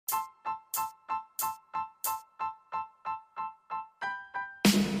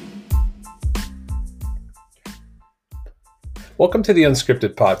Welcome to the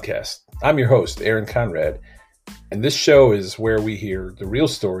Unscripted podcast. I'm your host, Aaron Conrad, and this show is where we hear the real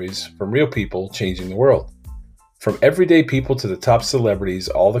stories from real people changing the world. From everyday people to the top celebrities,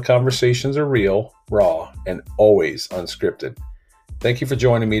 all the conversations are real, raw, and always unscripted. Thank you for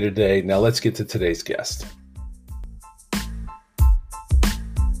joining me today. Now let's get to today's guest.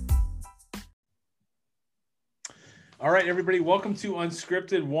 All right, everybody, welcome to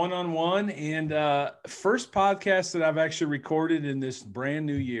Unscripted One-on-One, and first podcast that I've actually recorded in this brand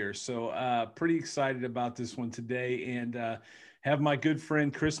new year. So pretty excited about this one today, and have my good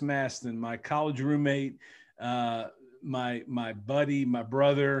friend Chris Maston, my college roommate, my buddy, my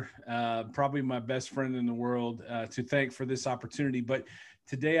brother, probably my best friend in the world, to thank for this opportunity. But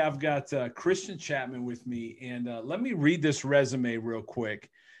today I've got Christian Chapman with me, and let me read this resume real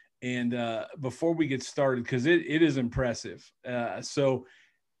quick. And before we get started, because it is impressive. So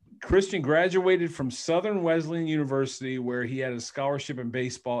Christian graduated from Southern Wesleyan University, where he had a scholarship in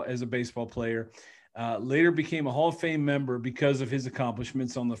baseball as a baseball player. Later became a Hall of Fame member because of his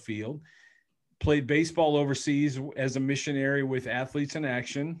accomplishments on the field. Played baseball overseas as a missionary with Athletes in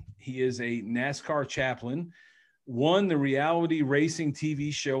Action. He is a NASCAR chaplain. Won the reality racing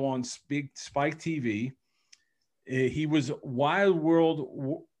TV show on Spike TV. He was Wide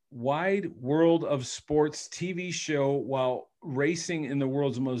World of Sports TV show while racing in the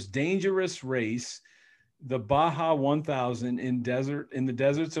world's most dangerous race, the Baja 1000 in the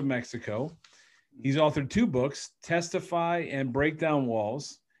deserts of Mexico. He's authored 2 books, Testify and Break Down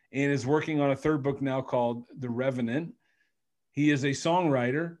Walls, and is working on a 3rd book now called The Revenant. He is a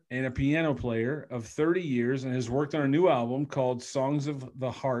songwriter and a piano player of 30 years and has worked on a new album called Songs of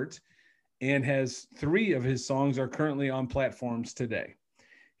the Heart, and has 3 of his songs are currently on platforms today.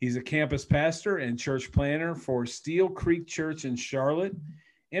 He's a campus pastor and church planner for Steel Creek Church in Charlotte.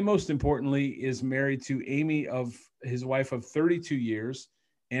 And most importantly, is married to Amy, his wife of 32 years,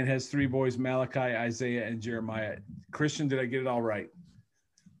 and has 3 boys, Malachi, Isaiah, and Jeremiah. Christian, did I get it all right?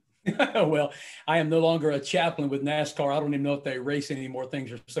 Well, I am no longer a chaplain with NASCAR. I don't even know if they race anymore.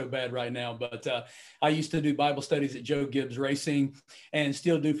 Things are so bad right now. But I used to do Bible studies at Joe Gibbs Racing, and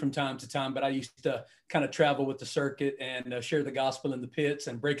still do from time to time. But I used to kind of travel with the circuit and share the gospel in the pits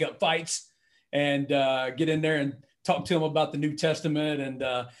and break up fights and get in there and talk to them about the New Testament and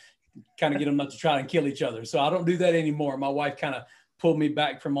kind of get them not to try and kill each other. So I don't do that anymore. My wife kind of pulled me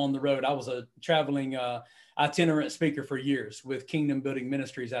back from on the road. I was a traveling itinerant speaker for years with Kingdom Building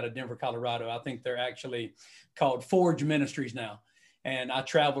Ministries out of Denver, Colorado. I think they're actually called Forge Ministries now. And I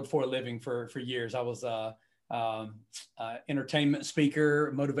traveled for a living for years. I was entertainment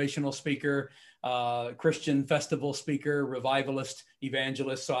speaker, motivational speaker, Christian festival speaker, revivalist,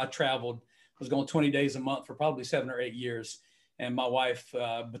 evangelist. So I traveled, was going 20 days a month for probably 7 or 8 years. And my wife,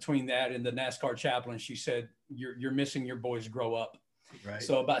 between that and the NASCAR chaplain, she said, you're missing your boys grow up. Right.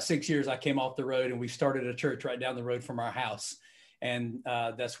 So about 6 years, I came off the road and we started a church right down the road from our house. And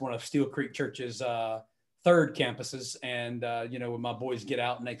that's one of Steel Creek Church's 3rd campuses. And, when my boys get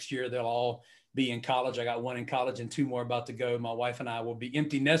out next year, they'll all be in college. I got 1 in college and 2 more about to go. My wife and I will be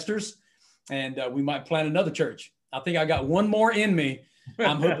empty nesters, and we might plant another church. I think I got 1 more in me.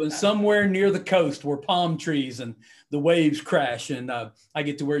 I'm hoping somewhere near the coast where palm trees and the waves crash, and I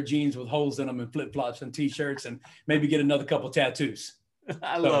get to wear jeans with holes in them and flip-flops and T-shirts and maybe get another couple tattoos.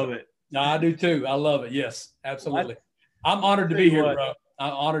 I love it. I do too. I love it. Yes, absolutely. I'm honored to be here, bro.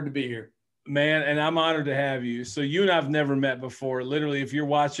 I'm honored to be here. Man, and I'm honored to have you. So you and I have never met before. Literally, if you're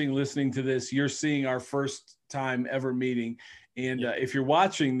watching, listening to this, you're seeing our first time ever meeting. And if you're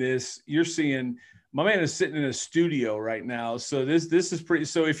watching this, you're seeing my man is sitting in a studio right now. So this is pretty.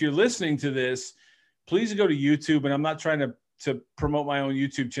 So if you're listening to this, please go to YouTube. And I'm not trying to promote my own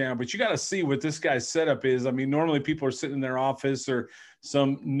YouTube channel, but you got to see what this guy's setup is. I mean, normally people are sitting in their office or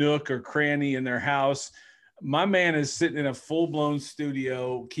some nook or cranny in their house. My man is sitting in a full-blown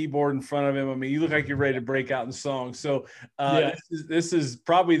studio, keyboard in front of him. I mean, you look like you're ready to break out in song. So this is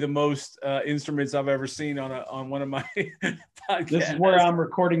probably the most instruments I've ever seen on one of my podcasts. This is where I'm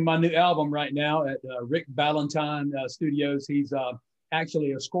recording my new album right now at Rick Ballantyne Studios. He's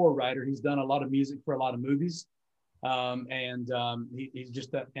actually a score writer. He's done a lot of music for a lot of movies. He's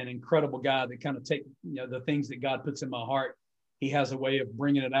just an incredible guy that kind of take the things that God puts in my heart. He has a way of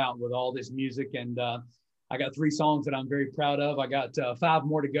bringing it out with all this music. And I got 3 songs that I'm very proud of. I got 5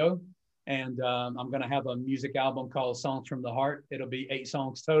 more to go. And I'm going to have a music album called Songs from the Heart. It'll be 8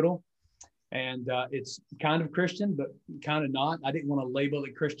 songs total. And it's kind of Christian, but kind of not. I didn't want to label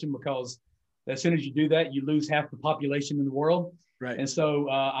it Christian because as soon as you do that, you lose half the population in the world. Right. And so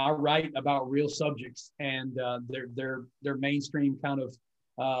I write about real subjects, and they're mainstream kind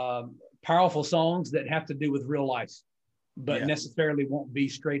of powerful songs that have to do with real life. but necessarily won't be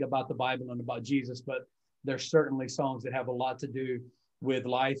straight about the Bible and about Jesus. But there's certainly songs that have a lot to do with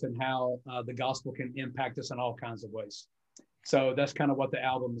life and how the gospel can impact us in all kinds of ways. So that's kind of what the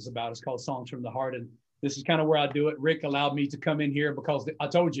album is about. It's called Songs from the Heart. And this is kind of where I do it. Rick allowed me to come in here because I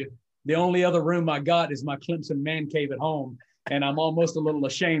told you, the only other room I got is my Clemson man cave at home. And I'm almost a little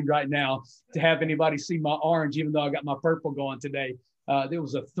ashamed right now to have anybody see my orange, even though I got my purple going today. There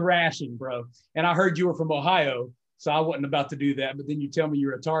was a thrashing, bro. And I heard you were from Ohio, so I wasn't about to do that. But then you tell me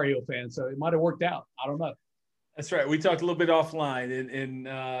you're a Tar Heel fan, so it might have worked out. I don't know. That's right. We talked a little bit offline, and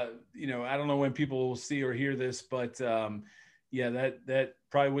you know, I don't know when people will see or hear this, but that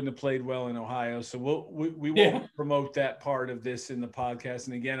probably wouldn't have played well in Ohio. So we won't promote that part of this in the podcast.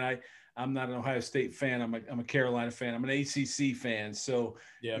 And again, I'm not an Ohio State fan. I'm a Carolina fan. I'm an ACC fan. So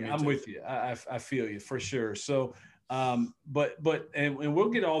I'm with you. I feel you for sure. So, but we'll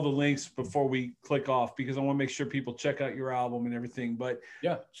get all the links before we click off, because I want to make sure people check out your album and everything. But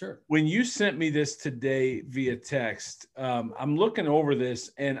yeah, sure. When you sent me this today via text, I'm looking over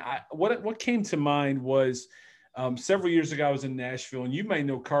this, and what came to mind was several years ago I was in Nashville, and you may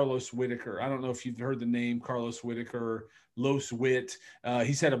know Carlos Whitaker. I don't know if you've heard the name Carlos Whitaker, Los Wit.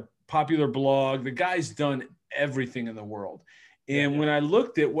 He's had a popular blog. The guy's done everything in the world. And when I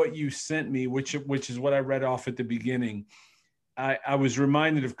looked at what you sent me, which is what I read off at the beginning, I was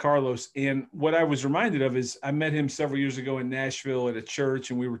reminded of Carlos. And what I was reminded of is I met him several years ago in Nashville at a church,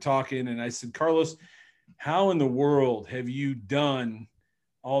 and we were talking, and I said, Carlos, how in the world have you done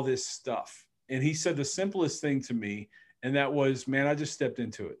all this stuff? And he said the simplest thing to me, and that was, man, I just stepped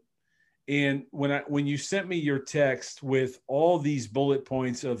into it. And when you sent me your text with all these bullet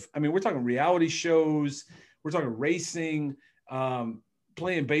points of, I mean, we're talking reality shows, we're talking racing,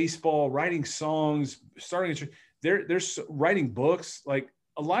 playing baseball, writing songs, starting a church, there's writing books. Like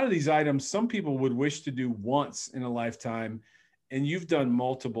a lot of these items, some people would wish to do once in a lifetime, and you've done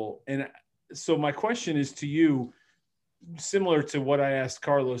multiple. And so my question is to you, similar to what I asked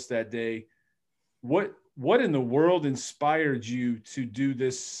Carlos that day, what in the world inspired you to do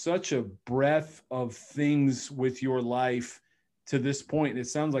this, such a breadth of things with your life to this point? And it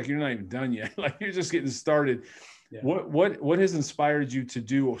sounds like you're not even done yet. Like you're just getting started. Yeah. What has inspired you to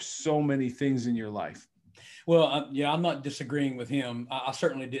do so many things in your life? Well, I'm not disagreeing with him. I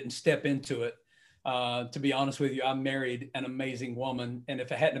certainly didn't step into it. To be honest with you, I married an amazing woman. And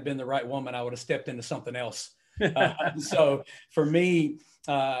if it hadn't been the right woman, I would have stepped into something else. So for me,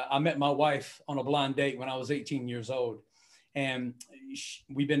 I met my wife on a blind date when I was 18 years old. And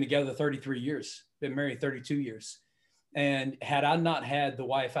we've been together 33 years, been married 32 years. And had I not had the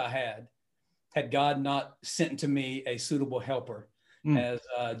wife I had God not sent to me a suitable helper, as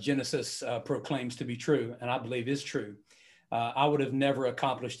Genesis proclaims to be true, and I believe is true, I would have never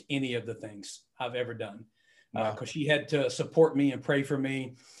accomplished any of the things I've ever done. Because she had to support me and pray for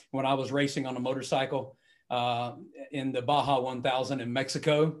me when I was racing on a motorcycle in the Baja 1000 in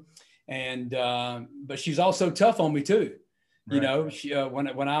Mexico. And but she's also tough on me too. Right. You know, she,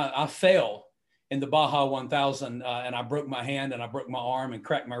 when I fell in the Baja 1000 and I broke my hand and I broke my arm and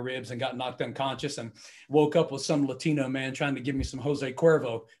cracked my ribs and got knocked unconscious and woke up with some Latino man trying to give me some Jose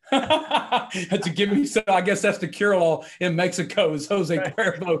Cuervo to give me. So I guess that's the cure-all in Mexico is Jose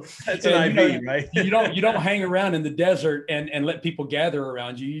Cuervo. That's an IV, right? you don't hang around in the desert and let people gather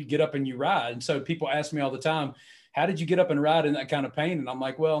around you. You get up and you ride. And so people ask me all the time, how did you get up and ride in that kind of pain? And I'm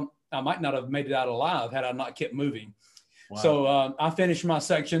like, well, I might not have made it out alive had I not kept moving. Wow. So I finished my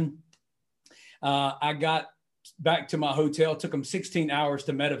section. I got back to my hotel, took them 16 hours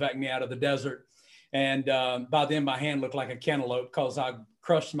to medevac me out of the desert. And by then my hand looked like a cantaloupe because I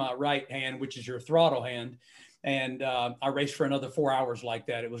crushed my right hand, which is your throttle hand. And I raced for another 4 hours like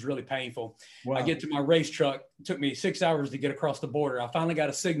that. It was really painful. Wow. I get to my race truck. It took me 6 hours to get across the border. I finally got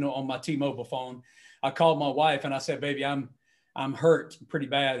a signal on my T-Mobile phone. I called my wife and I said, baby, I'm hurt pretty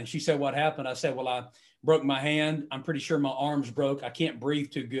bad. And she said, what happened? I said, well, I broke my hand. I'm pretty sure my arms broke. I can't breathe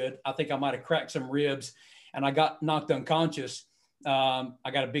too good. I think I might have cracked some ribs and I got knocked unconscious. I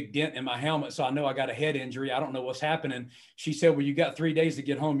got a big dent in my helmet. So I know I got a head injury. I don't know what's happening. She said, well, you got 3 days to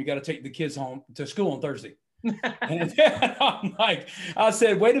get home. You got to take the kids home to school on Thursday. And I'm like, I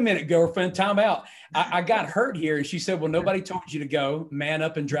said, wait a minute, girlfriend, time out. I got hurt here. And she said, well, nobody told you to go, man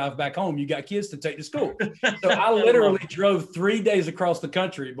up and drive back home. You got kids to take to school. So I literally drove 3 days across the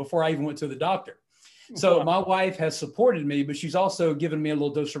country before I even went to the doctor. So my wife has supported me, but she's also given me a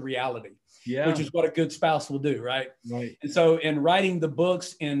little dose of reality, which is what a good spouse will do. Right. And so in writing the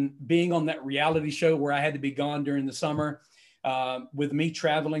books and being on that reality show where I had to be gone during the summer, with me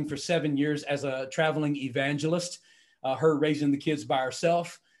traveling for 7 years as a traveling evangelist, her raising the kids by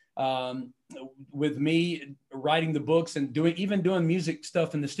herself, with me writing the books and even doing music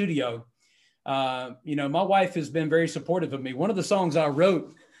stuff in the studio. My wife has been very supportive of me. One of the songs I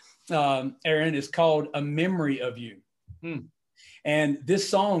wrote, Aaron, is called A Memory of You. And this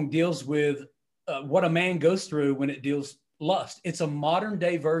song deals with what a man goes through when it deals lust. It's a modern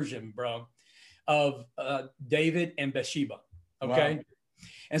day version, bro, of David and Bathsheba. Okay. Wow.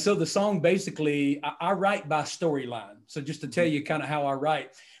 And so the song basically, I write by storyline. So just to tell you kind of how I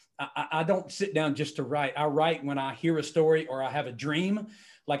write, I don't sit down just to write. I write when I hear a story or I have a dream.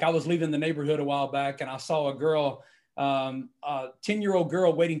 Like I was leaving the neighborhood a while back and I saw a girl, a 10-year-old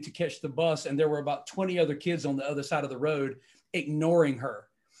girl waiting to catch the bus. And there were about 20 other kids on the other side of the road ignoring her.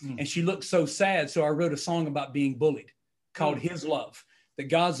 And she looked so sad. So I wrote a song about being bullied called His Love, that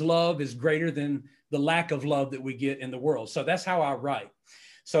God's love is greater than the lack of love that we get in the world. So that's how I write.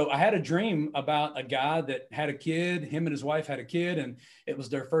 So I had a dream about a guy that had a kid. Him and his wife had a kid, and it was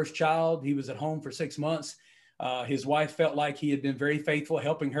their first child. He was at home for 6 months. His wife felt like he had been very faithful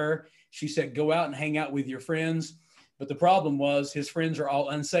helping her. She said, go out and hang out with your friends. But the problem was his friends are all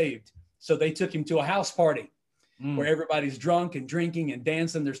unsaved. So they took him to a house party where everybody's drunk and drinking and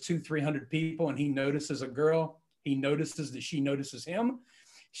dancing. There's 200-300 people, and he notices a girl. He notices that she notices him.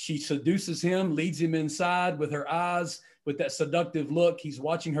 She seduces him, leads him inside with her eyes, with that seductive look. He's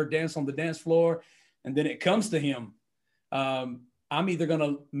watching her dance on the dance floor. And then it comes to him. I'm either going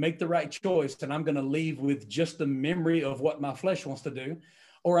to make the right choice and I'm going to leave with just the memory of what my flesh wants to do,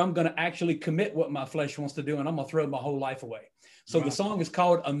 or I'm going to actually commit what my flesh wants to do, and I'm going to throw my whole life away. So wow. The song is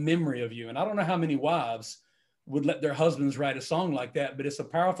called A Memory of You. And I don't know how many wives would let their husbands write a song like that, but it's a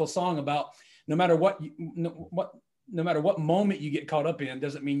powerful song about no matter what moment you get caught up in,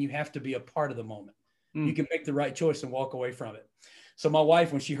 doesn't mean you have to be a part of the moment. You can make the right choice and walk away from it. So my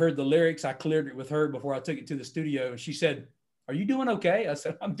wife, when she heard the lyrics, I cleared it with her before I took it to the studio. And she said, are you doing okay? I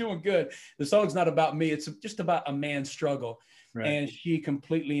said, I'm doing good. The song's not about me. It's just about a man's struggle. Right. And she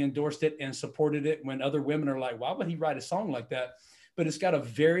completely endorsed it and supported it when other women are like, why would he write a song like that? But it's got a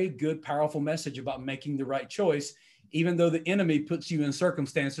very good, powerful message about making the right choice, even though the enemy puts you in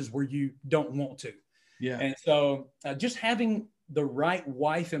circumstances where you don't want to. Yeah. And so just having the right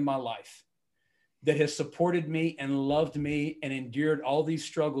wife in my life that has supported me and loved me and endured all these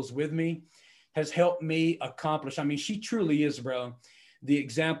struggles with me has helped me accomplish. I mean, she truly is, bro, the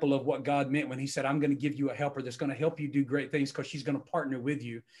example of what God meant when he said, I'm going to give you a helper that's going to help you do great things, because she's going to partner with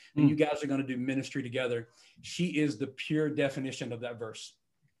you and you guys are going to do ministry together. She is the pure definition of that verse.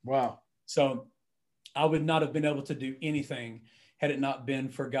 Wow. So I would not have been able to do anything had it not been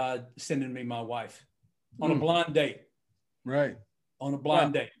for God sending me my wife on a blind date. Right. On a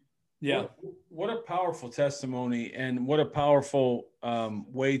blind date. Yeah. What a powerful testimony, and what a powerful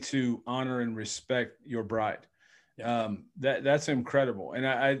way to honor and respect your bride. Yeah. That's incredible. And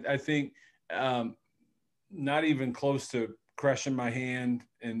I think not even close to crushing my hand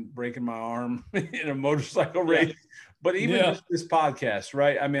and breaking my arm in a motorcycle race, but even just this podcast,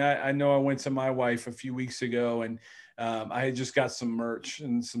 right? I mean, I know I went to my wife a few weeks ago, and I had just got some merch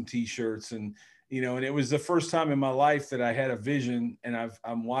and some t-shirts, and and it was the first time in my life that I had a vision, and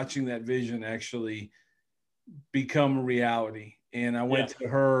I'm watching that vision actually become a reality. And I went to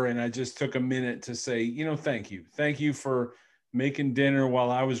her and I just took a minute to say, thank you. Thank you for making dinner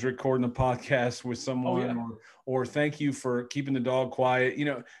while I was recording a podcast with someone, or thank you for keeping the dog quiet,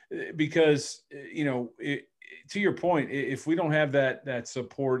 because, to your point, if we don't have that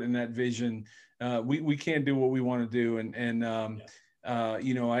support and that vision, we can't do what we want to do.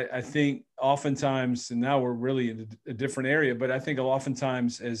 I think oftentimes, and now we're really in a different area, but I think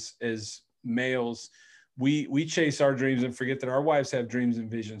oftentimes as males, we chase our dreams and forget that our wives have dreams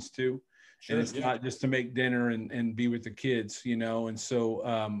and visions too. Sure, and it's not just to make dinner and be with the kids, and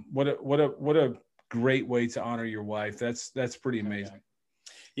so what a great way to honor your wife. That's pretty amazing.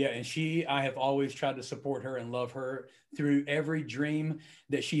 Yeah. And I have always tried to support her and love her through every dream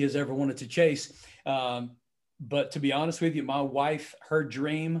that she has ever wanted to chase. But to be honest with you, my wife, her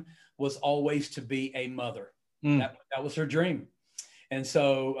dream was always to be a mother. That was her dream. And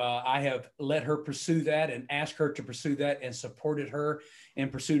so I have let her pursue that and asked her to pursue that and supported her in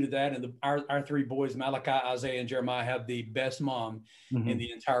pursuit of that. And our three boys, Malachi, Isaiah, and Jeremiah, have the best mom in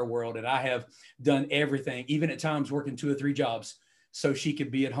the entire world. And I have done everything, even at times working 2 or 3 jobs, so she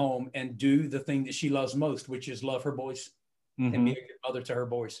could be at home and do the thing that she loves most, which is love her boys and be a good mother to her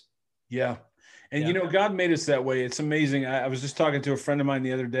boys. Yeah. And, God made us that way. It's amazing. I was just talking to a friend of mine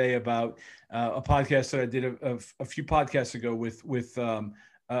the other day about a podcast that I did a few podcasts ago with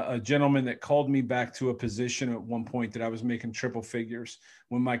a gentleman that called me back to a position at one point that I was making triple figures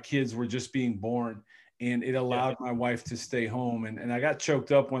when my kids were just being born. and it allowed my wife to stay home. And I got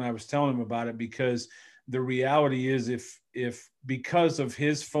choked up when I was telling him about it, because the reality is, if because of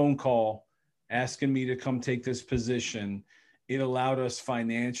his phone call asking me to come take this position, it allowed us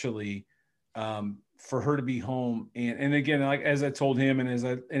financially for her to be home. And again, like, as I told him, and as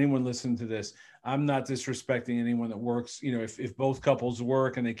anyone listening to this, I'm not disrespecting anyone that works. You know, if both couples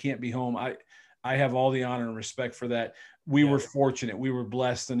work and they can't be home, I have all the honor and respect for that. We were fortunate. We were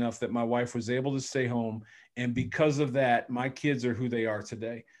blessed enough that my wife was able to stay home. And because of that, my kids are who they are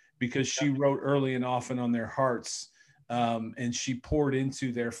today, because she wrote early and often on their hearts. And she poured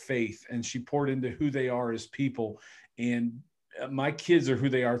into their faith, and she poured into who they are as people. And my kids are who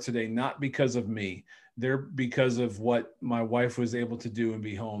they are today, not because of me. They're because of what my wife was able to do and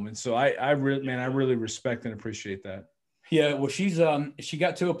be home. And so I really respect and appreciate that. Yeah, well, she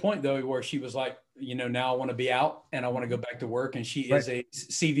got to a point though where she was like, you know, now I want to be out and I want to go back to work. And she is a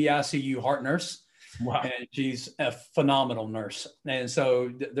CVICU heart nurse. Wow. And she's a phenomenal nurse. And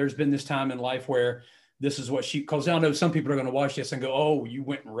so there's been this time in life where this is what because I know some people are going to watch this and go, oh, you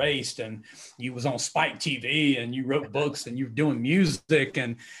went and raced and you was on Spike TV and you wrote books and you're doing music,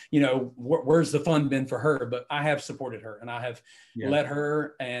 and, you know, where's the fun been for her? But I have supported her, and I have let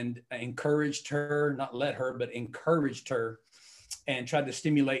her and encouraged her, not let her, but encouraged her, and tried to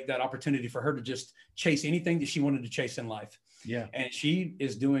stimulate that opportunity for her to just chase anything that she wanted to chase in life. Yeah. And she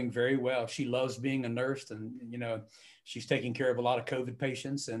is doing very well. She loves being a nurse, and, you know, she's taking care of a lot of COVID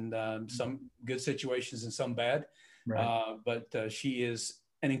patients, and some good situations and some bad. Right. But she is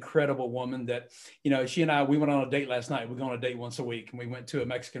an incredible woman that, you know, she and I, we went on a date last night. We go on a date once a week, and we went to a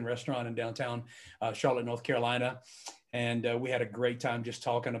Mexican restaurant in downtown Charlotte, North Carolina. And we had a great time just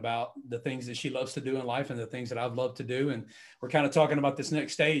talking about the things that she loves to do in life and the things that I've loved to do. And we're kind of talking about this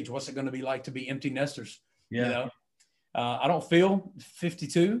next stage. What's it going to be like to be empty nesters? Yeah. You know, I don't feel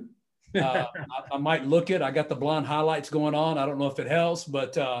 52. I might look it. I got the blonde highlights going on. I don't know if it helps,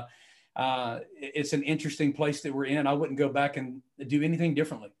 but it's an interesting place that we're in. I wouldn't go back and do anything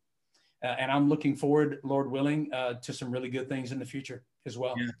differently. And I'm looking forward, Lord willing, to some really good things in the future as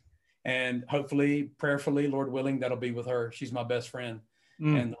well. Yeah. And hopefully, prayerfully, Lord willing, that'll be with her. She's my best friend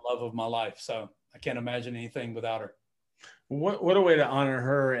and the love of my life. So I can't imagine anything without her. What a way to honor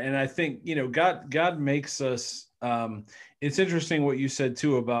her. And I think, you know, God makes us, it's interesting what you said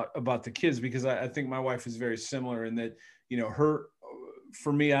too about the kids, because I think my wife is very similar in that, you know,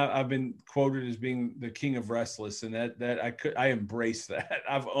 for me, I've been quoted as being the king of restless, and that I embrace that.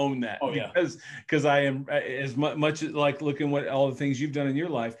 I've owned that. Oh, yeah. Because I am as much like looking what all the things you've done in your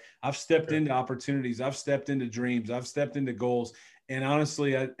life. I've stepped into opportunities. I've stepped into dreams. I've stepped into goals. And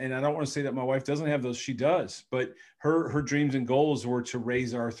honestly, I don't want to say that my wife doesn't have those. She does, but her dreams and goals were to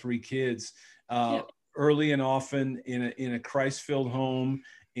raise our 3 kids early and often in a Christ-filled home,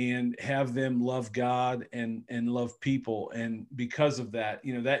 and have them love God and love people. And because of that,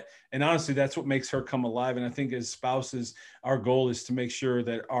 you know, that, and honestly, that's what makes her come alive. And I think as spouses, our goal is to make sure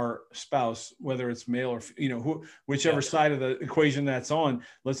that our spouse, whether it's male or, you know, whichever side of the equation that's on,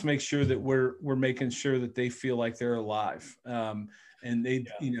 let's make sure that we're making sure that they feel like they're alive. And they,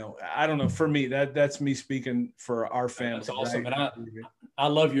 you know, I don't know, for me, that's me speaking for our family. That's awesome. Right? And I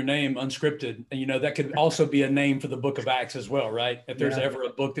love your name, Unscripted. And, you know, that could also be a name for the book of Acts as well, right? If there's ever a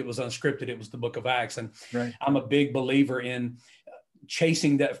book that was unscripted, it was the book of Acts. And I'm a big believer in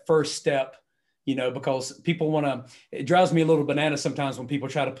chasing that first step, you know, because people it drives me a little bananas sometimes when people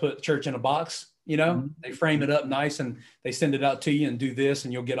try to put church in a box. You know, they frame it up nice and they send it out to you and do this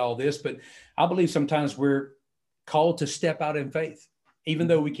and you'll get all this. But I believe sometimes we're called to step out in faith, even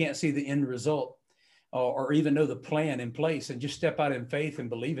though we can't see the end result or even know the plan in place, and just step out in faith and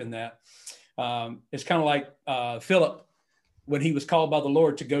believe in that. It's kind of like Philip, when he was called by the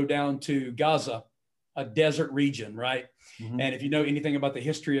Lord to go down to Gaza, a desert region, right? Mm-hmm. And if you know anything about the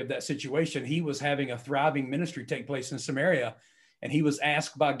history of that situation, he was having a thriving ministry take place in Samaria. And he was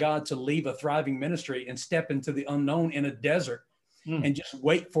asked by God to leave a thriving ministry and step into the unknown in a desert and just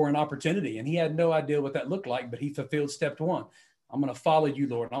wait for an opportunity. And he had no idea what that looked like, but he fulfilled step 1. I'm going to follow you,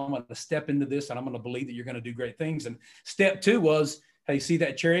 Lord. I'm going to step into this, and I'm going to believe that you're going to do great things. And step 2 was, hey, see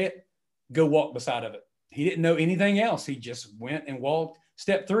that chariot? Go walk beside of it. He didn't know anything else. He just went and walked.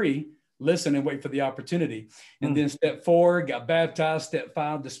 Step 3, listen and wait for the opportunity. And then step 4, got baptized. Step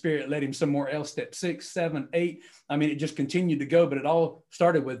 5, the Spirit led him somewhere else. Step 6, 7, 8. I mean, it just continued to go, but it all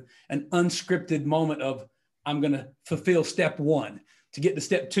started with an unscripted moment of, I'm going to fulfill step 1. To get to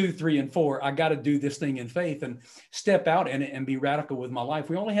step 2, 3, and 4, I got to do this thing in faith and step out in it and be radical with my life.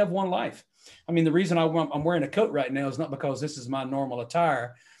 We only have one life. I mean, the reason I'm wearing a coat right now is not because this is my normal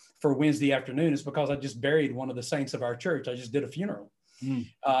attire for Wednesday afternoon. It's because I just buried one of the saints of our church. I just did a funeral. Mm.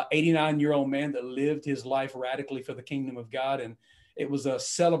 89-year-old man that lived his life radically for the kingdom of God. And it was a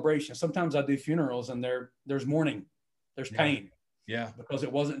celebration. Sometimes I do funerals and there's mourning, there's pain. Yeah. Because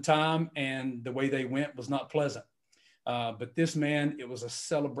it wasn't time and the way they went was not pleasant. But this man, it was a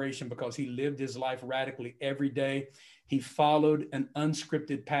celebration because he lived his life radically every day. He followed an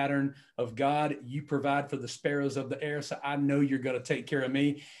unscripted pattern of God. You provide for the sparrows of the air, so I know you're going to take care of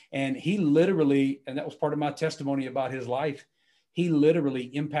me. And he literally, and that was part of my testimony about his life, he literally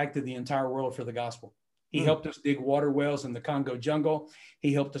impacted the entire world for the gospel. He helped us dig water wells in the Congo jungle.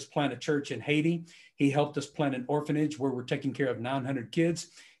 He helped us plant a church in Haiti. He helped us plant an orphanage where we're taking care of 900 kids.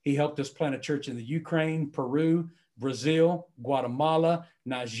 He helped us plant a church in the Ukraine, Peru, Brazil, Guatemala,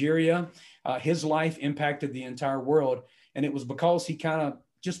 Nigeria. His life impacted the entire world. And it was because he kind of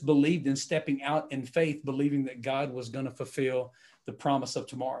just believed in stepping out in faith, believing that God was going to fulfill the promise of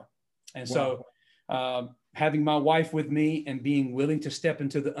tomorrow. And so having my wife with me and being willing to step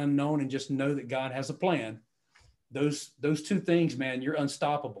into the unknown and just know that God has a plan, those two things, man, you're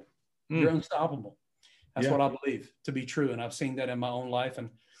unstoppable. You're unstoppable. That's what I believe to be true. And I've seen that in my own life, and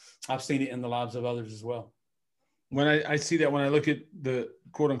I've seen it in the lives of others as well. When I see that, when I look at the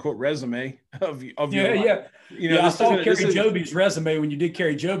quote unquote resume of your life, you know, I saw Carrie Joby's resume when you did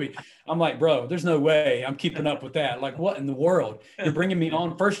Carrie Joby. I'm like, bro, there's no way I'm keeping up with that. Like, what in the world? You're bringing me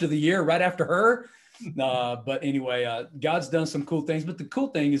on first of the year right after her. But anyway, God's done some cool things. But the cool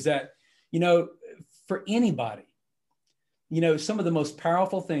thing is that, you know, for anybody, you know, some of the most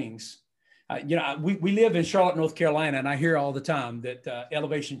powerful things, you know, we live in Charlotte, North Carolina, and I hear all the time that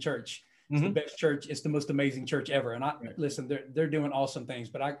Elevation Church is the best church. It's the most amazing church ever. And listen, they're doing awesome things.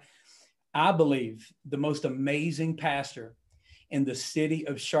 But I believe the most amazing pastor in the city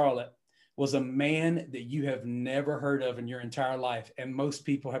of Charlotte was a man that you have never heard of in your entire life, and most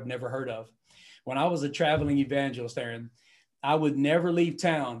people have never heard of. When I was a traveling evangelist, Aaron, I would never leave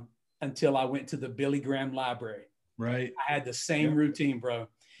town until I went to the Billy Graham Library. Right. I had the same routine, bro.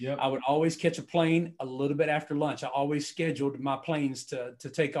 Yep. I would always catch a plane a little bit after lunch. I always scheduled my planes to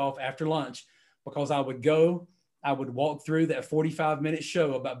take off after lunch because I would walk through that 45-minute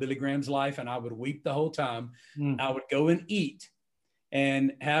show about Billy Graham's life, and I would weep the whole time. I would go and eat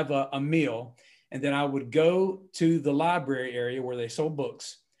and have a meal. And then I would go to the library area where they sold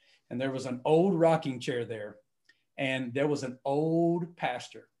books. And there was an old rocking chair there. And there was an old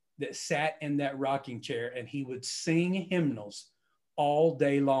pastor that sat in that rocking chair, and he would sing hymnals all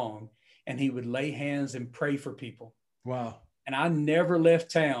day long. And he would lay hands and pray for people. Wow. And I never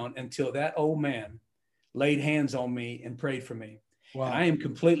left town until that old man laid hands on me and prayed for me. Wow. And I am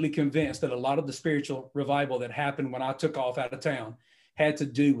completely convinced that a lot of the spiritual revival that happened when I took off out of town had to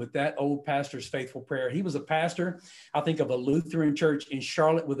do with that old pastor's faithful prayer. He was a pastor, I think, of a Lutheran church in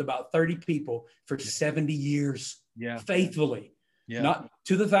Charlotte with about 30 people for 70 years, faithfully, not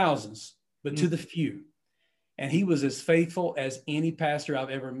to the thousands, but to the few. And he was as faithful as any pastor I've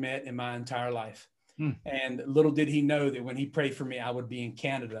ever met in my entire life. And little did he know that when he prayed for me, I would be in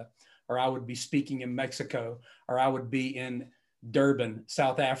Canada, or I would be speaking in Mexico, or I would be in Durban,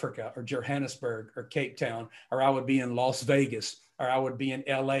 South Africa, or Johannesburg, or Cape Town, or I would be in Las Vegas, or I would be in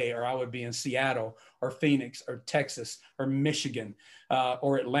LA, or I would be in Seattle, or Phoenix, or Texas, or Michigan,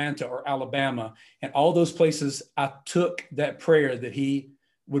 or Atlanta, or Alabama. And all those places, I took that prayer that he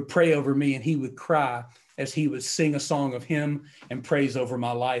would pray over me, and he would cry as he would sing a song of hymn and praise over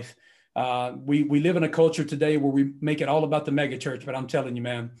my life. We live in a culture today where we make it all about the mega church, but I'm telling you,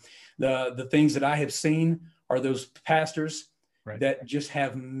 man, the things that I have seen are those pastors that just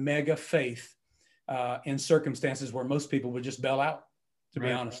have mega faith in circumstances where most people would just bail out, to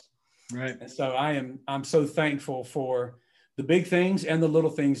be honest. Right. And so I'm so thankful for the big things and the little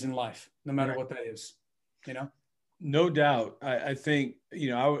things in life, no matter what that is, you know? No doubt. I think, you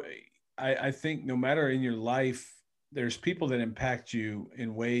know, I think no matter in your life, there's people that impact you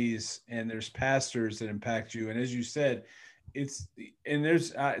in ways, and there's pastors that impact you. And as you said, this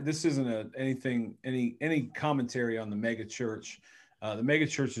isn't any commentary on the mega church. The mega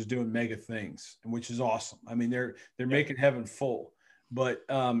church is doing mega things, which is awesome. I mean, they're making heaven full. But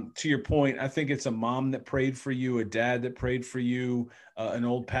to your point, I think it's a mom that prayed for you, a dad that prayed for you, an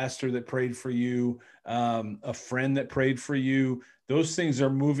old pastor that prayed for you, a friend that prayed for you. Those things are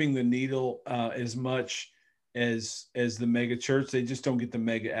moving the needle as much as the mega church. They just don't get the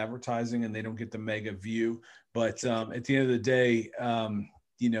mega advertising, and they don't get the mega view. But at the end of the day,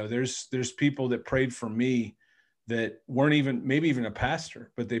 you know, there's people that prayed for me that weren't maybe even a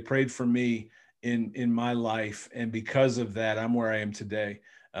pastor, but they prayed for me in my life. And because of that, I'm where I am today.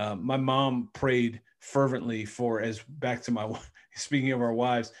 My mom prayed fervently speaking of our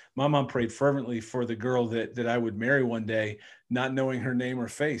wives, my mom prayed fervently for the girl that I would marry one day, not knowing her name or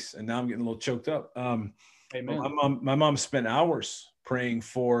face. And now I'm getting a little choked up. Amen. My mom spent hours praying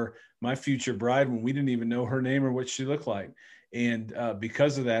for my future bride when we didn't even know her name or what she looked like. And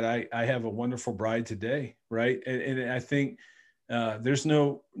because of that, I have a wonderful bride today. Right. And I think there's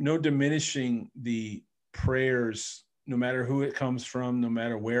no diminishing the prayers, no matter who it comes from, no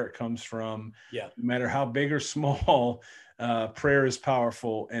matter where it comes from, no matter how big or small, prayer is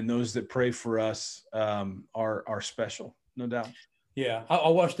powerful. And those that pray for us are special, no doubt. Yeah, I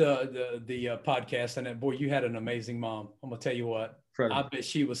watched the podcast, and boy, you had an amazing mom. I'm gonna tell you what. Incredible. I bet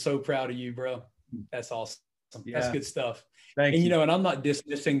she was so proud of you, bro. That's awesome. Yeah. That's good stuff. Thank you. You know, and I'm not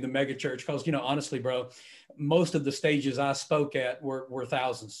dismissing the mega church because, you know, honestly, bro, most of the stages I spoke at were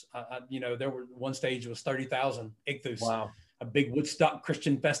thousands. You know, there were one stage was 30,000 ichthus. Wow. A big Woodstock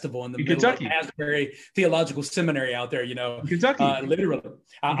Christian festival in the middle of Asbury Theological Seminary out there, you know. Kentucky. Literally.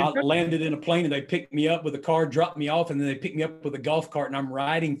 I landed in a plane and they picked me up with a car, dropped me off, and then they picked me up with a golf cart, and I'm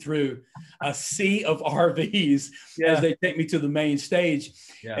riding through a sea of RVs as they take me to the main stage.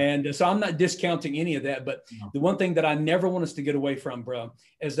 Yeah. And so I'm not discounting any of that, but the one thing that I never want us to get away from, bro,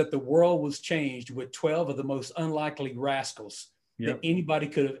 is that the world was changed with 12 of the most unlikely rascals that anybody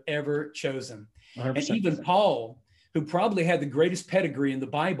could have ever chosen. 100%. And even Paul, who probably had the greatest pedigree in the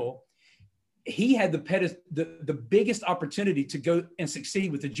Bible, he had the biggest opportunity to go and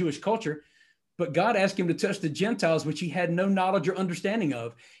succeed with the Jewish culture, but God asked him to touch the Gentiles, which he had no knowledge or understanding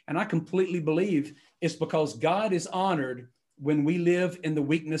of. And I completely believe it's because God is honored when we live in the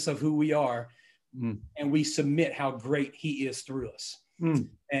weakness of who we are and we submit how great he is through us.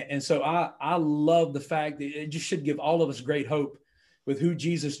 And so I love the fact that it just should give all of us great hope with who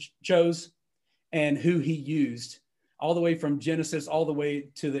Jesus chose and who he used. All the way from Genesis, all the way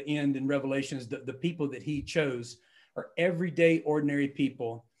to the end in Revelations, the people that he chose are everyday, ordinary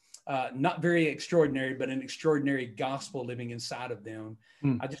people, not very extraordinary, but an extraordinary gospel living inside of them.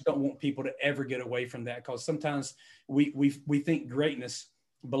 I just don't want people to ever get away from that, because sometimes we think greatness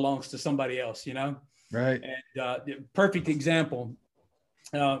belongs to somebody else, you know? Right. And perfect example,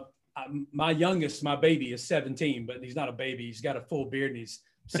 my youngest, my baby is 17, but he's not a baby. He's got a full beard and he's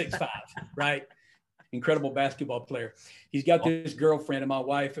 6'5", right? Incredible basketball player. He's got this girlfriend, and my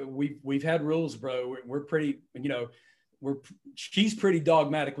wife, we've had rules, bro. We're pretty, you know, she's pretty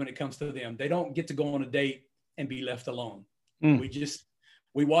dogmatic when it comes to them. They don't get to go on a date and be left alone.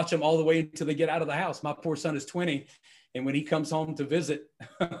 We watch them all the way until they get out of the house. My poor son is 20. And when he comes home to visit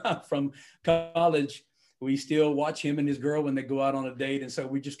from college, we still watch him and his girl when they go out on a date. And so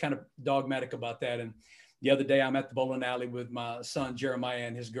we just kind of dogmatic about that. And the other day I'm at the bowling alley with my son, Jeremiah,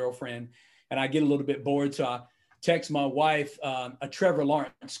 and his girlfriend. And I get a little bit bored. So I text my wife a Trevor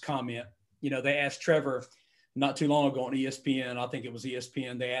Lawrence comment. You know, they asked Trevor not too long ago on ESPN, I think it was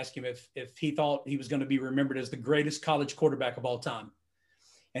ESPN, they asked him if he thought he was going to be remembered as the greatest college quarterback of all time.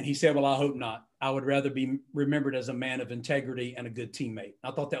 And he said, well, I hope not. I would rather be remembered as a man of integrity and a good teammate.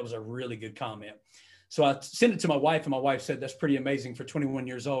 I thought that was a really good comment. So I sent it to my wife, and my wife said, that's pretty amazing for 21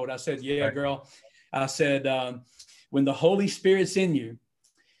 years old. I said, yeah, girl. I said, when the Holy Spirit's in you,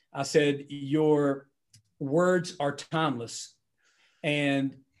 I said, your words are timeless,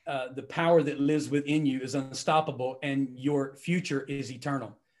 and the power that lives within you is unstoppable, and your future is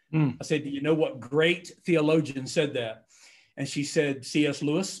eternal. I said, do you know what great theologian said that? And she said, C.S.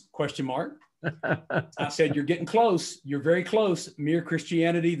 Lewis, ? I said, you're getting close. You're very close. Mere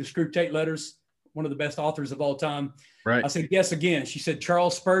Christianity, the Screwtape Letters, one of the best authors of all time. Right. I said, guess again. She said,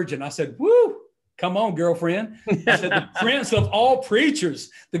 Charles Spurgeon. I said, woo. Come on, girlfriend. I said, the prince of all preachers,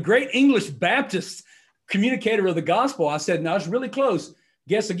 the great English Baptist communicator of the gospel. I said, no, it's really close.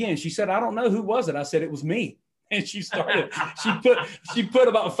 Guess again. She said, I don't know. Who was it? I said, it was me. And she started, she put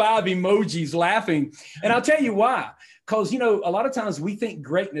about 5 emojis laughing. And I'll tell you why. Because, you know, a lot of times we think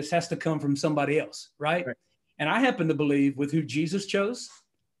greatness has to come from somebody else, right? And I happen to believe with who Jesus chose,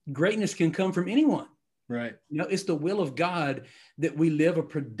 greatness can come from anyone. Right. You know, it's the will of God that we live a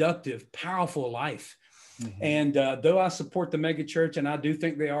productive, powerful life. And though I support the mega church, and I do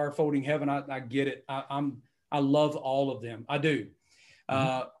think they are folding heaven, I get it. I love all of them. I do.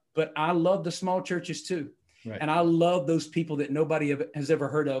 But I love the small churches too. Right. And I love those people that nobody has ever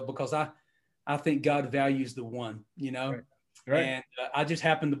heard of, because I think God values the one, you know. Right. And I just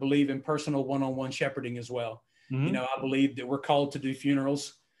happen to believe in personal one-on-one shepherding as well. You know, I believe that we're called to do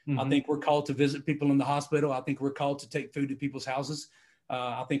funerals. I think we're called to visit people in the hospital. I think we're called to take food to people's houses.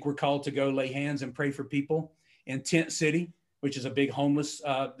 I think we're called to go lay hands and pray for people in Tent City, which is a big homeless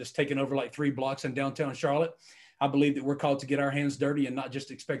that's taken over like 3 blocks in downtown Charlotte. I believe that we're called to get our hands dirty and not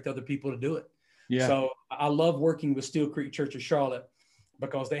just expect other people to do it. Yeah. So I love working with Steel Creek Church of Charlotte,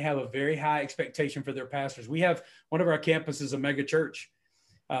 because they have a very high expectation for their pastors. We have one of our campuses, a mega church,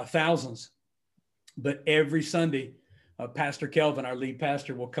 thousands, but every Sunday, Pastor Kelvin, our lead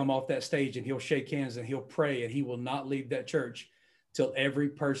pastor, will come off that stage and he'll shake hands and he'll pray, and he will not leave that church till every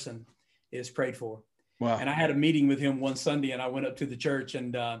person is prayed for. Wow. And I had a meeting with him one Sunday, and I went up to the church,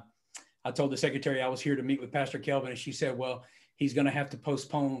 and I told the secretary I was here to meet with Pastor Kelvin, and she said, well, he's going to have to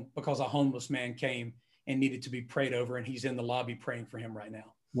postpone because a homeless man came and needed to be prayed over, and he's in the lobby praying for him right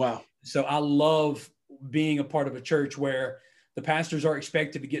now. Wow. So I love being a part of a church where the pastors are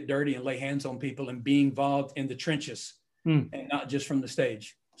expected to get dirty and lay hands on people and be involved in the trenches and not just from the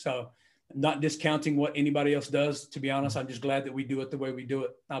stage. So not discounting what anybody else does. To be honest, I'm just glad that we do it the way we do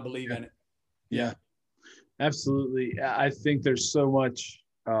it. I believe in it. Yeah, absolutely. I think there's so much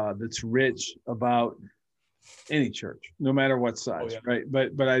that's rich about any church, no matter what size, right?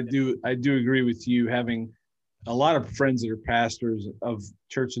 But I do agree with you, having a lot of friends that are pastors of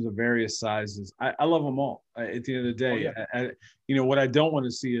churches of various sizes. I love them all. At the end of the day, what I don't want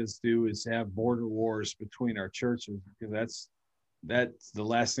to see us do is have border wars between our churches, because that's the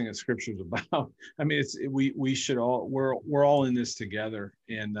last thing that Scripture is about. I mean, we should all, we're all in this together,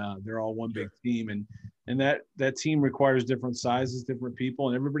 and they're all one big team, and that team requires different sizes, different people,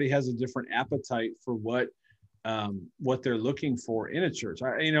 and everybody has a different appetite for what they're looking for in a church.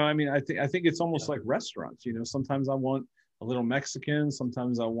 I think it's almost like restaurants. Sometimes I want a little Mexican,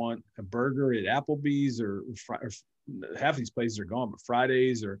 sometimes I want a burger at Applebee's, or half these places are gone, but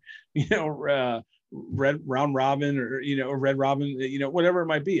Fridays, or Round Robin, or Red Robin, whatever it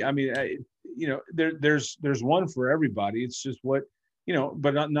might be. I mean, there's one for everybody. It's just what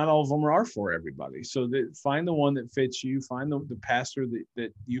but not all of them are for everybody. So find the one that fits you. Find the pastor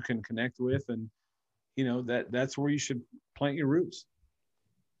that you can connect with, and that's where you should plant your roots.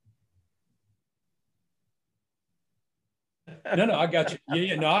 No, I got you.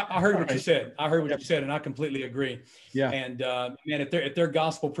 Yeah. No, I heard what you said. You said, and I completely agree. Yeah. And man, if they're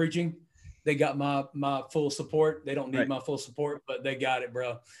gospel preaching, they got my full support. They don't need my full support, but they got it,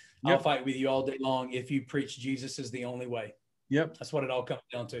 bro. I'll fight with you all day long if you preach Jesus is the only way. Yep. That's what it all comes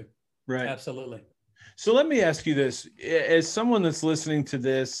down to. Right. Absolutely. So let me ask you this: as someone that's listening to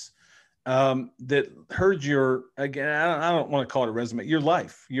this, that heard I don't want to call it a resume, your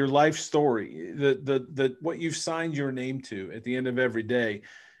life story, the what you've signed your name to at the end of every day,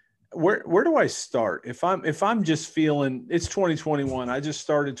 where do I start? If I'm just feeling it's 2021, I just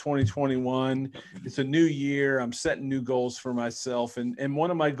started 2021, it's a new year, I'm setting new goals for myself, and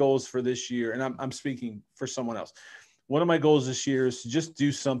one of my goals for this year, and I'm speaking for someone else, one of my goals this year is to just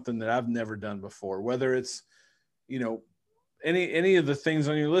do something that I've never done before, whether it's any of the things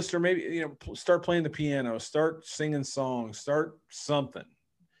on your list, or maybe, start playing the piano, start singing songs, start something.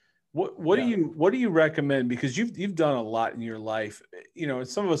 What do you recommend? Because you've done a lot in your life.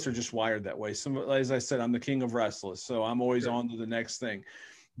 Some of us are just wired that way. As I said, I'm the king of restless, so I'm always on to the next thing.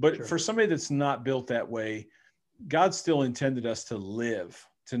 But for somebody that's not built that way, God still intended us to live,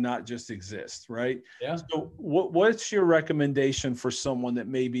 to not just exist, right? Yeah. So what's your recommendation for someone that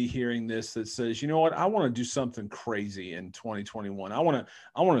may be hearing this that says, you know what, I want to do something crazy in 2021. I want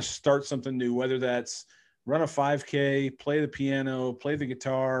to start something new, whether that's run a 5K, play the piano, play the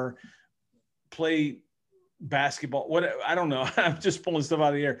guitar, play basketball, I don't know. I'm just pulling stuff out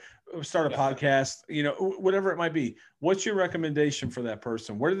of the air. Start a podcast, whatever it might be. What's your recommendation for that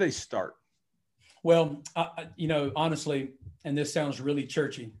person? Where do they start? Well, honestly, and this sounds really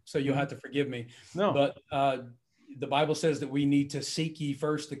churchy, so you'll have to forgive me. No. But the Bible says that we need to seek ye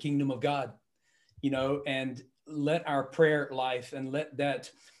first the kingdom of God, and let our prayer life and let that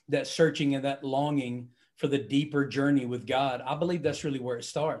searching and that longing for the deeper journey with God, I believe that's really where it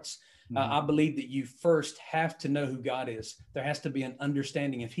starts. I believe that you first have to know who God is. There has to be an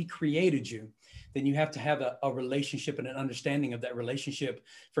understanding. If he created you, then you have to have a relationship and an understanding of that relationship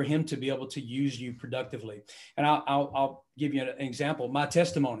for him to be able to use you productively. And I'll give you an example. My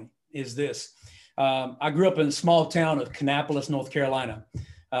testimony is this. I grew up in a small town of Kannapolis, North Carolina,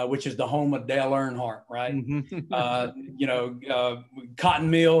 which is the home of Dale Earnhardt, right? Cotton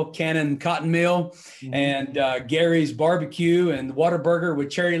Mill, Cannon Cotton Mill, and Gary's Barbecue and Whataburger with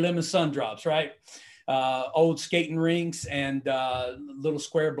cherry lemon sun drops, right? Old skating rinks and little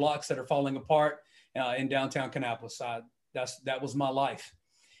square blocks that are falling apart in downtown Kannapolis. That was my life.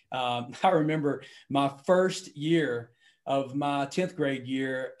 I remember my first year of my 10th grade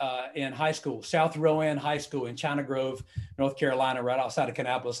year in high school, South Rowan High School in China Grove, North Carolina, right outside of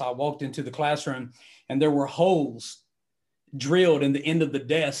Kannapolis. I walked into the classroom and there were holes drilled in the end of the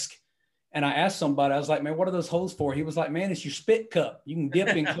desk. And I asked somebody, I was like, man, what are those holes for? He was like, man, it's your spit cup. You can dip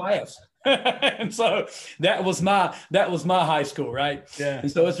in class. And so that was my high school, right? Yeah.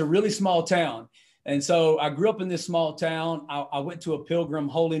 And so it's a really small town. And so I grew up in this small town. I went to a Pilgrim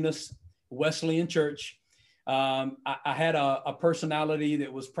Holiness Wesleyan church. I had a personality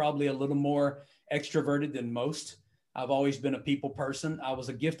that was probably a little more extroverted than most. I've always been a people person. I was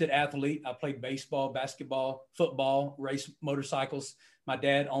a gifted athlete. I played baseball, basketball, football, raced motorcycles. My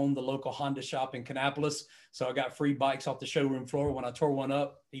dad owned the local Honda shop in Kannapolis. So I got free bikes off the showroom floor. When I tore one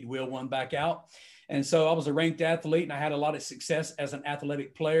up, he'd wheel one back out. And so I was a ranked athlete, and I had a lot of success as an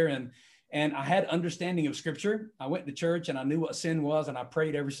athletic player. And I had understanding of scripture. I went to church and I knew what sin was, and I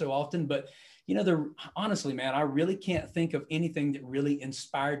prayed every so often. But, honestly, man, I really can't think of anything that really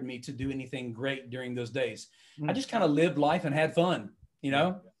inspired me to do anything great during those days. I just kind of lived life and had fun,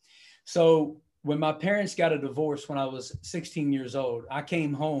 So when my parents got a divorce when I was 16 years old, I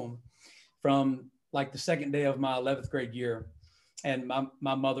came home from like the second day of my 11th grade year, and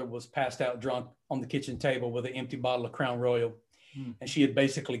my mother was passed out drunk on the kitchen table with an empty bottle of Crown Royal. And she had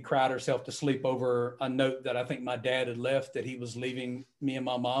basically cried herself to sleep over a note that I think my dad had left, that he was leaving me and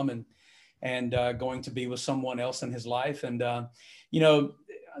my mom and going to be with someone else in his life. And,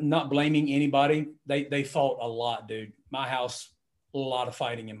 not blaming anybody. They fought a lot, dude. My house, a lot of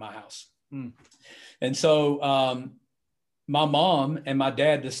fighting in my house. And so my mom and my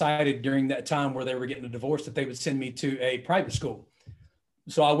dad decided during that time where they were getting a divorce that they would send me to a private school.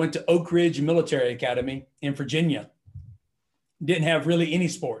 So I went to Oak Ridge Military Academy in Virginia. Didn't have really any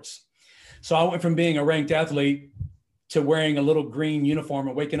sports. So I went from being a ranked athlete to wearing a little green uniform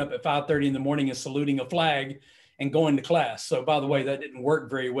and waking up at 5:30 in the morning and saluting a flag and going to class. So by the way, that didn't work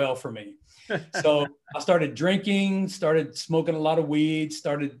very well for me. So I started drinking, started smoking a lot of weed,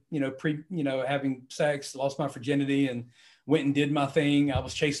 started, having sex, lost my virginity, and went and did my thing. I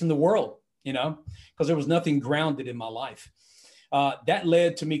was chasing the world, because there was nothing grounded in my life. That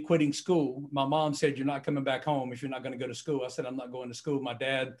led to me quitting school. My mom said, "You're not coming back home if you're not going to go to school." I said, "I'm not going to school." My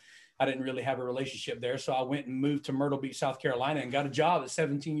dad, I didn't really have a relationship there. So I went and moved to Myrtle Beach, South Carolina, and got a job at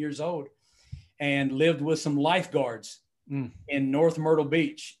 17 years old and lived with some lifeguards in North Myrtle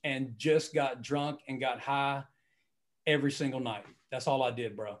Beach, and just got drunk and got high every single night. That's all I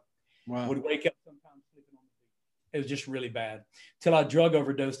did, bro. Wow. Would wake up sometimes sleeping on the beach. It was just really bad till I drug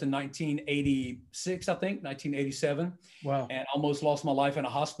overdosed in 1986, I think, 1987. Wow. And almost lost my life in a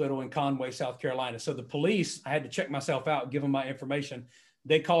hospital in Conway, South Carolina. So the police, I had to check myself out, give them my information.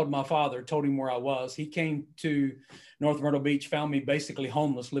 They called my father, told him where I was. He came to North Myrtle Beach, found me basically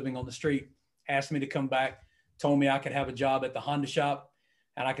homeless, living on the street, asked me to come back, told me I could have a job at the Honda shop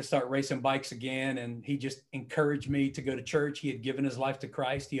and I could start racing bikes again. And he just encouraged me to go to church. He had given his life to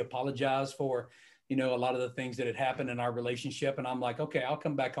Christ. He apologized for, a lot of the things that had happened in our relationship. And I'm like, okay, I'll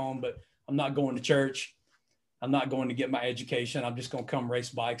come back home, but I'm not going to church. I'm not going to get my education. I'm just going to come race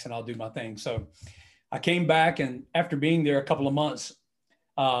bikes and I'll do my thing. So I came back, and after being there a couple of months,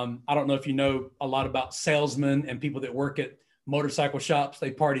 I don't know if you know a lot about salesmen and people that work at motorcycle shops.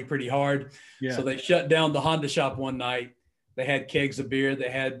 They party pretty hard. Yeah. So they shut down the Honda shop one night. They had kegs of beer. They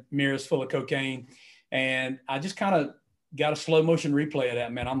had mirrors full of cocaine. And I just kind of got a slow motion replay of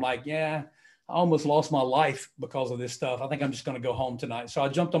that, man. I'm like, yeah, I almost lost my life because of this stuff. I think I'm just going to go home tonight. So I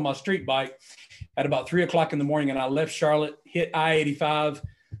jumped on my street bike at about 3:00 in the morning, and I left Charlotte, hit I-85,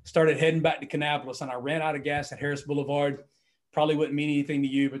 started heading back to Kannapolis, and I ran out of gas at Harris Boulevard. Probably wouldn't mean anything to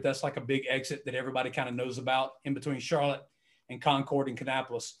you, but that's like a big exit that everybody kind of knows about in between Charlotte and Concord and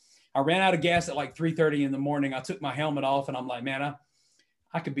Kannapolis. I ran out of gas at like 3:30 in the morning. I took my helmet off, and I'm like, man,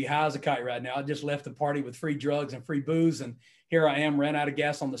 I could be high as a kite right now. I just left the party with free drugs and free booze, and here I am, ran out of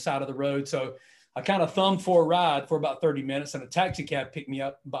gas on the side of the road. So I kind of thumbed for a ride for about 30 minutes, and a taxi cab picked me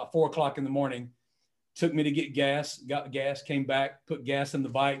up about 4:00 in the morning, took me to get gas, got gas, came back, put gas in the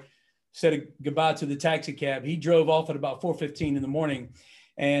bike, said goodbye to the taxi cab. He drove off at about 4:15 in the morning,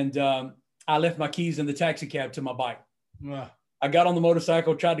 and I left my keys in the taxi cab to my bike. Wow. I got on the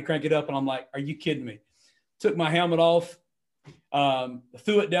motorcycle, tried to crank it up, and I'm like, are you kidding me? Took my helmet off,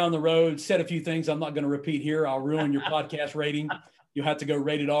 threw it down the road, said a few things I'm not going to repeat here. I'll ruin your podcast rating. You'll have to go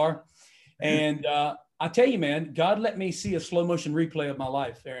rated R. And I tell you, man, God let me see a slow motion replay of my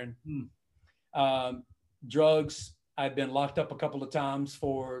life, Aaron. Drugs. I'd been locked up a couple of times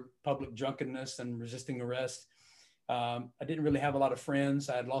for public drunkenness and resisting arrest. I didn't really have a lot of friends.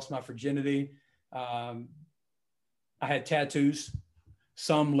 I had lost my virginity. I had tattoos,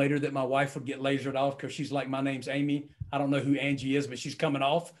 some later that my wife would get lasered off because she's like, my name's Amy. I don't know who Angie is, but she's coming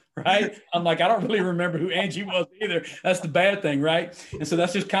off, right? I'm like, I don't really remember who Angie was either. That's the bad thing, right? And so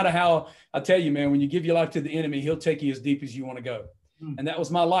that's just kind of how I tell you, man, when you give your life to the enemy, he'll take you as deep as you want to go. And that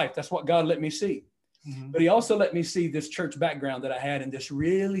was my life. That's what God let me see. But he also let me see this church background that I had in this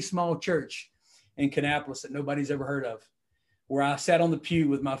really small church in Kannapolis that nobody's ever heard of, where I sat on the pew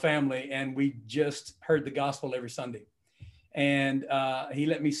with my family and we just heard the gospel every Sunday. And he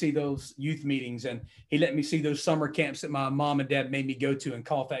let me see those youth meetings, and he let me see those summer camps that my mom and dad made me go to in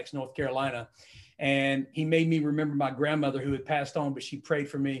Colfax, North Carolina. And he made me remember my grandmother who had passed on, but she prayed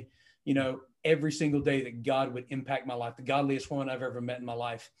for me, you know, every single day that God would impact my life, the godliest woman I've ever met in my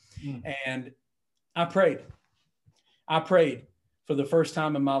life. And I prayed for the first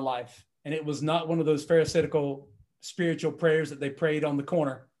time in my life. And it was not one of those pharisaical spiritual prayers that they prayed on the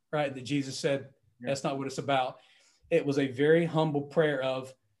corner, right? That Jesus said, that's not what it's about. It was a very humble prayer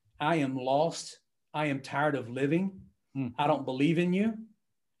of, I am lost. I am tired of living. I don't believe in you.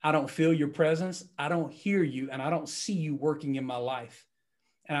 I don't feel your presence. I don't hear you, and I don't see you working in my life.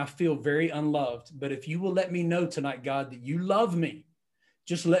 And I feel very unloved. But if you will let me know tonight, God, that you love me,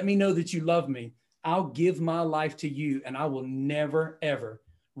 just let me know that you love me. I'll give my life to you, and I will never, ever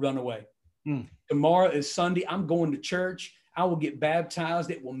run away. Tomorrow is Sunday. I'm going to church. I will get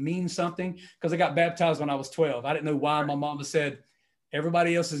baptized. It will mean something, because I got baptized when I was 12. I didn't know why. My mama said,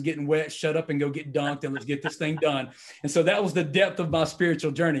 everybody else is getting wet. Shut up and go get dunked, and let's get this thing done. And so that was the depth of my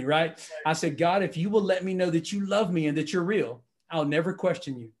spiritual journey, right? I said, God, if you will let me know that you love me and that you're real, I'll never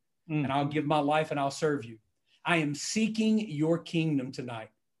question you, and I'll give my life and I'll serve you. I am seeking your kingdom tonight.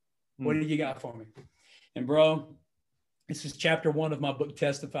 What do you got for me? And bro, this is chapter 1 of my book,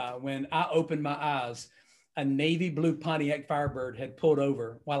 Testify. When I opened my eyes, a navy blue Pontiac Firebird had pulled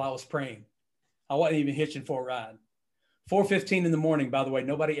over while I was praying. I wasn't even hitching for a ride. 4:15 in the morning, by the way,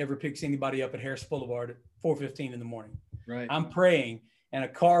 nobody ever picks anybody up at Harris Boulevard at 4:15 in the morning. Right. I'm praying and a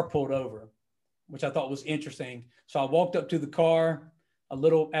car pulled over, which I thought was interesting. So I walked up to the car, a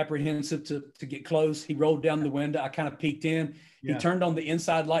little apprehensive to get close. He rolled down the window. I kind of peeked in. He turned on the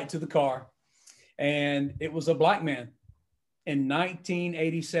inside light to the car, and it was a black man. In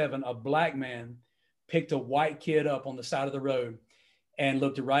 1987, a black man picked a white kid up on the side of the road and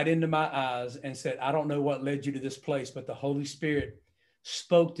looked right into my eyes and said, I don't know what led you to this place, but the Holy Spirit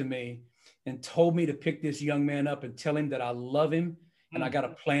spoke to me and told me to pick this young man up and tell him that I love him and I got a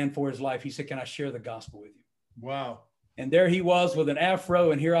plan for his life. He said, can I share the gospel with you? Wow. And there he was with an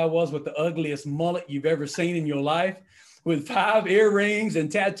afro, and here I was with the ugliest mullet you've ever seen in your life, with 5 earrings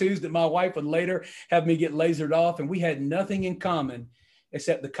and tattoos that my wife would later have me get lasered off. And we had nothing in common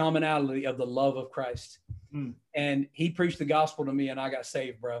except the commonality of the love of Christ. And he preached the gospel to me, and I got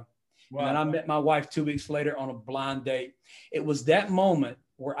saved, bro. Wow. And then I met my wife 2 weeks later on a blind date. It was that moment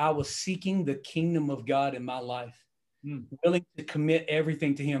where I was seeking the kingdom of God in my life, willing to commit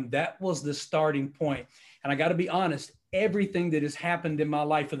everything to him. That was the starting point. And I got to be honest, everything that has happened in my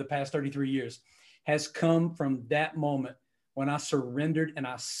life for the past 33 years has come from that moment when I surrendered and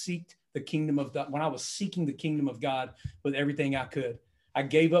I seeked the kingdom of God, when I was seeking the kingdom of God with everything I could. I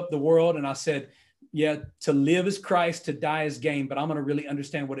gave up the world and I said, yeah, to live is Christ, to die is gain, but I'm going to really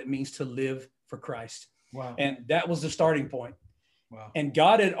understand what it means to live for Christ. Wow. And that was the starting point. Wow. And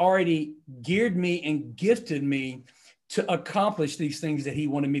God had already geared me and gifted me to accomplish these things that he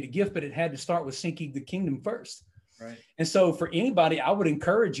wanted me to gift, but it had to start with seeking the kingdom first. Right. And so for anybody, I would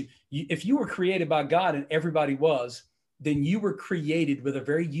encourage you, if you were created by God, and everybody was, then you were created with a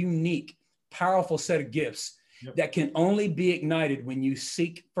very unique, powerful set of gifts that can only be ignited when you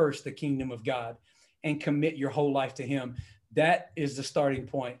seek first the kingdom of God and commit your whole life to him. That is the starting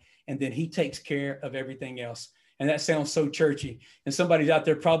point. And then he takes care of everything else. And that sounds so churchy. And somebody's out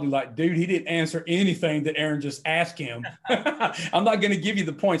there probably like, dude, he didn't answer anything that Aaron just asked him. I'm not going to give you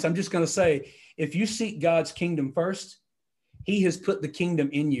the points. I'm just going to say, if you seek God's kingdom first, he has put the kingdom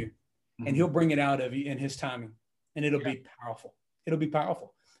in you, and he'll bring it out of you in his timing. And it'll be powerful. It'll be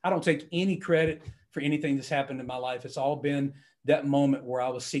powerful. I don't take any credit for anything that's happened in my life. It's all been that moment where I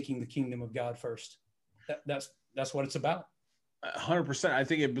was seeking the kingdom of God first. That's what it's about. 100%. I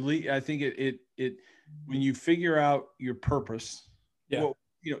think it when you figure out your purpose, well,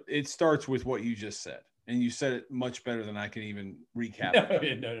 it starts with what you just said, and you said it much better than I can even recap.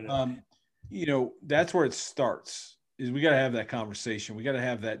 No. That's where it starts. Is we got to have that conversation. We got to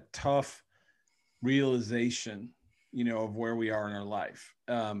have that tough realization, of where we are in our life.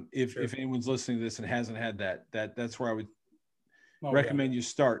 If anyone's listening to this and hasn't had that's where I would recommend you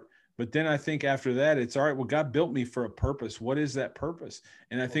start. But then I think after that, it's all right. Well, God built me for a purpose. What is that purpose?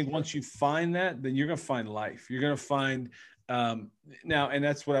 And I think once you find that, then you're going to find life. You're going to find now, and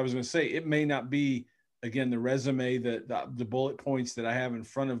that's what I was going to say. It may not be again, the resume, the bullet points that I have in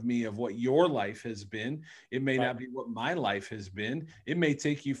front of me of what your life has been. It may not be what my life has been. It may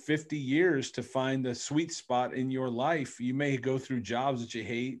take you 50 years to find the sweet spot in your life. You may go through jobs that you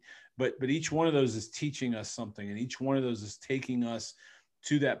hate, but each one of those is teaching us something. And each one of those is taking us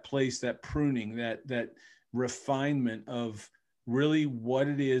to that place, that pruning, that refinement of really what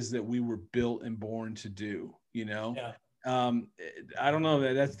it is that we were built and born to do, you know? Yeah. I don't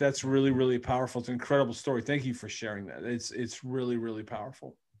know, that's really, really powerful. It's an incredible story. Thank you for sharing that. It's really, really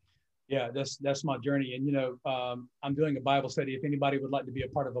powerful. Yeah, that's my journey. And, I'm doing a Bible study. If anybody would like to be a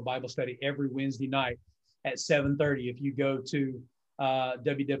part of a Bible study every Wednesday night at 7:30, if you go to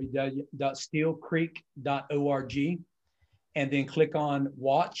www.steelcreek.org and then click on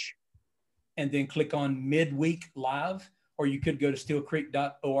watch and then click on midweek live, or you could go to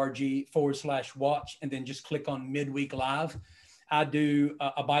steelcreek.org/watch and then just click on midweek live. I do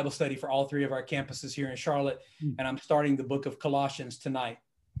a Bible study for all 3 of our campuses here in Charlotte, and I'm starting the book of Colossians tonight.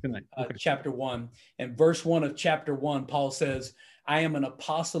 Okay. Chapter 1. And verse 1 of chapter 1, Paul says, I am an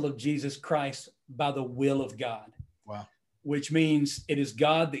apostle of Jesus Christ by the will of God. Wow. Which means it is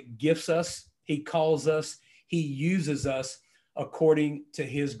God that gifts us. He calls us. He uses us according to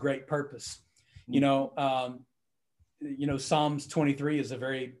his great purpose. Psalms 23 is a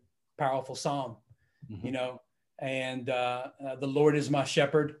very powerful Psalm, and the Lord is my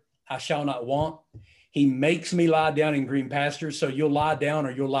shepherd. I shall not want. He makes me lie down in green pastures. So you'll lie down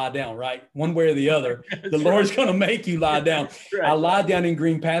or you'll lie down, right? One way or the other. The Lord's going to make you lie down. Right. I lie down in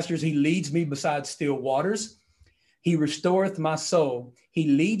green pastures. He leads me beside still waters. He restoreth my soul. He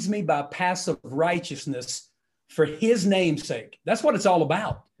leads me by paths of righteousness for his name's sake. That's what it's all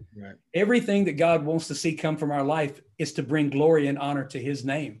about. Right. Everything that God wants to see come from our life is to bring glory and honor to his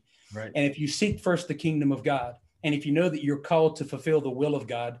name. Right. And if you seek first the kingdom of God, and if you know that you're called to fulfill the will of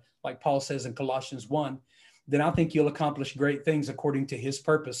God, like Paul says in Colossians 1, then I think you'll accomplish great things according to his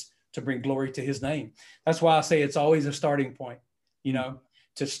purpose to bring glory to his name. That's why I say it's always a starting point,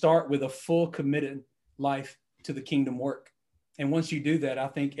 to start with a full committed life to the kingdom work. And once you do that, I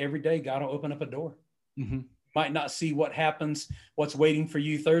think every day God will open up a door. Mm-hmm. Might not see what happens, what's waiting for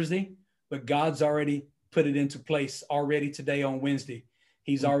you Thursday, but God's already put it into place already today on Wednesday.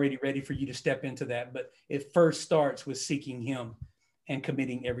 He's already ready for you to step into that. But it first starts with seeking him and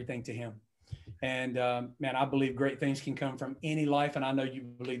committing everything to him. And man, I believe great things can come from any life. And I know you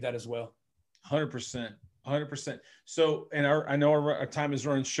believe that as well. 100%. 100%. So, and I know our time is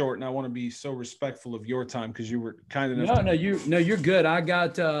running short, and I want to be so respectful of your time because you were kind enough. You're good. I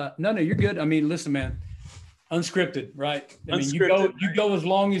got, you're good. I mean, listen, man, unscripted, right? I mean, you go as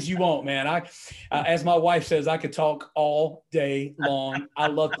long as you want, man. As my wife says, I could talk all day long. I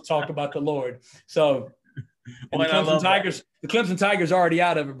love to talk about the Lord. So, the Clemson Tigers are already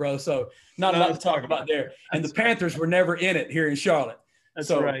out of it, bro. So not a lot to talk about there. And the Panthers were never in it here in Charlotte.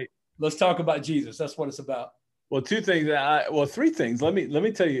 That's right. Let's talk about Jesus. That's what it's about. Well, three things. Let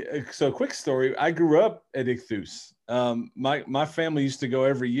me tell you. So, quick story. I grew up at Ichthus. My family used to go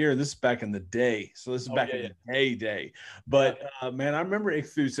every year. This is back in the day. So this is back in the day. But man, I remember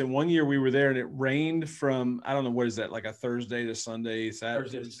Ichthus. And one year we were there, and it rained from, I don't know, what is that, like a Thursday to Sunday,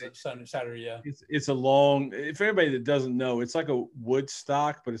 Saturday. Yeah. It's a long. For everybody that doesn't know, it's like a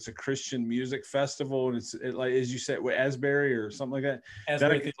Woodstock, but it's a Christian music festival, and it's like, as you said, Asbury or something like that.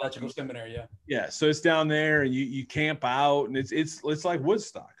 Asbury Theological Seminary. Yeah. Yeah. So it's down there, and you camp out, and it's like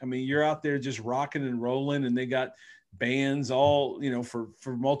Woodstock. I mean, you're out there just rocking and rolling, and they got bands all,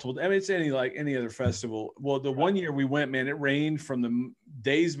 for multiple. I mean, it's like any other festival. Well, the one year we went, man, it rained from the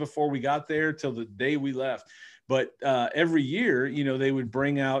days before we got there till the day we left. But every year, they would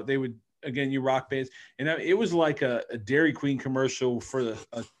bring out, you rock bands, and it was like a Dairy Queen commercial for the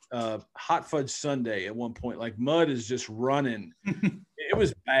hot fudge sundae at one point. Like, mud is just running. It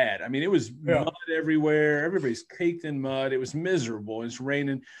was bad. I mean, it was mud everywhere. Everybody's caked in mud. It was miserable. It's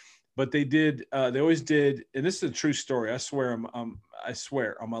raining. But they always did, and this is a true story. I swear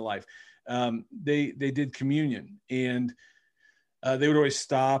on my life. They did communion, and they would always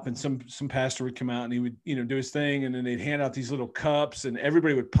stop, and some pastor would come out, and he would, do his thing, and then they'd hand out these little cups, and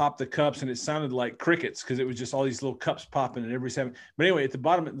everybody would pop the cups, and it sounded like crickets because it was just all these little cups popping, and everybody's having. But anyway, the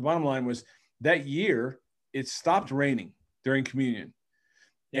bottom line was that year it stopped raining during communion,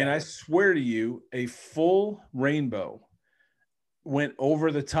 and I swear to you, a full rainbow went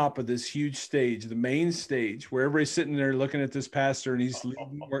over the top of this huge stage, the main stage, where everybody's sitting there looking at this pastor, and he's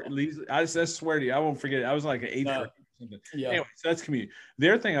leading. I swear to you, I won't forget it. I was like an eighth grade or something. Yeah. Anyway, so that's communion.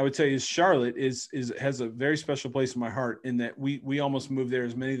 The other thing I would tell you is Charlotte has a very special place in my heart, in that we almost moved there.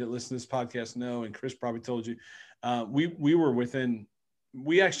 As many that listen to this podcast know, and Chris probably told you, we were within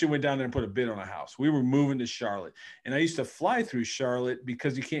we actually went down there and put a bid on a house. We were moving to Charlotte, and I used to fly through Charlotte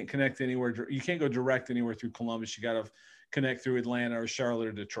because you can't connect anywhere. You can't go direct anywhere through Columbus. You got to connect through Atlanta or Charlotte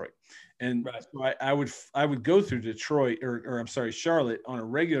or Detroit. And so I would go through Detroit or I'm sorry, Charlotte on a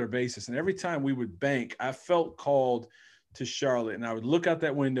regular basis. And every time we would bank, I felt called to Charlotte, and I would look out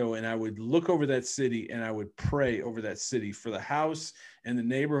that window and I would look over that city and I would pray over that city for the house and the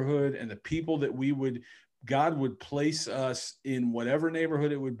neighborhood and the people that God would place us in whatever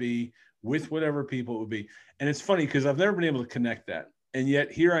neighborhood it would be with whatever people it would be. And it's funny because I've never been able to connect that. And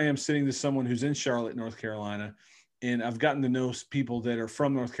yet here I am sitting to someone who's in Charlotte, North Carolina, and I've gotten to know people that are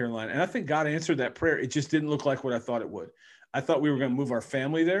from North Carolina. And I think God answered that prayer. It just didn't look like what I thought it would. I thought we were going to move our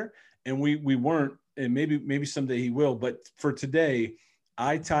family there, and we weren't. And maybe someday he will. But for today,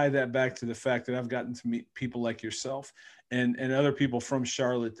 I tie that back to the fact that I've gotten to meet people like yourself and other people from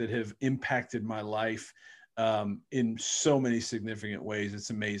Charlotte that have impacted my life in so many significant ways.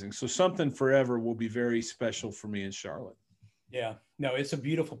 It's amazing. So Something Forever will be very special for me in Charlotte. Yeah, no, it's a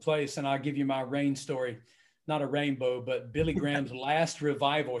beautiful place. And I'll give you my rain story. Not a rainbow, but Billy Graham's last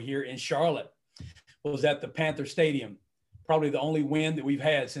revival here in Charlotte was at the Panther Stadium. Probably the only win that we've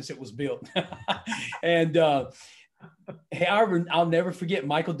had since it was built. And I'll never forget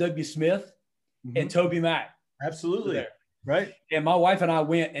Michael W. Smith and Toby Mac. Absolutely. Right. And my wife and I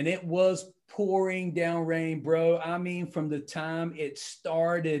went, and it was pouring down rain, bro. I mean, from the time it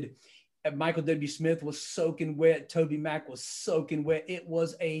started, Michael W. Smith was soaking wet. Toby Mac was soaking wet. It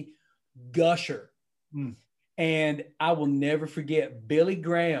was a gusher. And I will never forget, Billy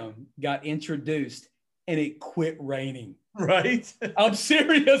Graham got introduced and it quit raining. Right. I'm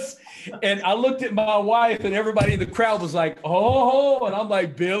serious. And I looked at my wife and everybody in the crowd was like, oh, and I'm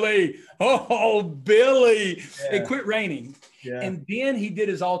like, Billy, oh, Billy. Yeah. It quit raining. Yeah. And then he did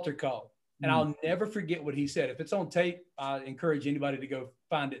his altar call. And I'll never forget what he said. If it's on tape, I encourage anybody to go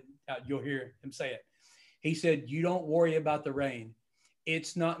find it. You'll hear him say it. He said, you don't worry about the rain.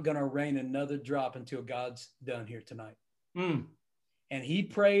 It's not going to rain another drop until God's done here tonight. And he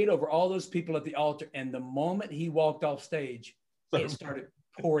prayed over all those people at the altar. And the moment he walked off stage, it started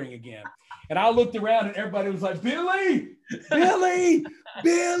pouring again. And I looked around and everybody was like, Billy, Billy,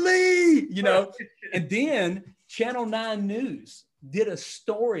 Billy, you know. And then Channel 9 News did a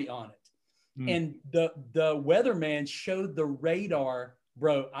story on it. And the weatherman showed the radar.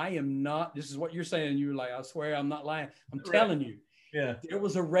 Bro, I am not, this is what you're saying. You're like, I swear I'm not lying. I'm telling you. Yeah. There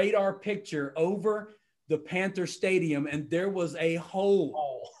was a radar picture over the Panther Stadium, and there was a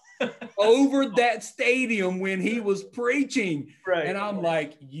hole over that stadium when he was preaching. Right. And I'm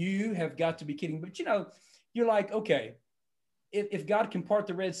like, you have got to be kidding. But, you know, you're like, okay, if God can part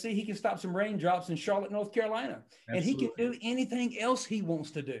the Red Sea, he can stop some raindrops in Charlotte, North Carolina. Absolutely. And he can do anything else he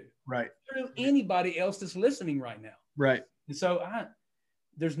wants to do. Right. Through anybody else that's listening right now. Right. And so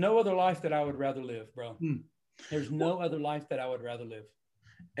there's no other life that I would rather live, bro. There's no other life that I would rather live.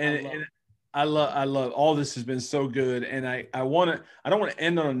 And I love all this has been so good. And I don't want to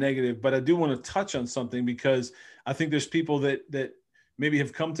end on a negative, but I do want to touch on something because I think there's people that maybe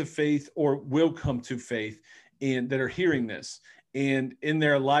have come to faith or will come to faith and that are hearing this. And in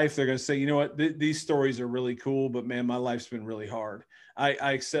their life, they're going to say, you know what, these stories are really cool, but man, my life's been really hard. I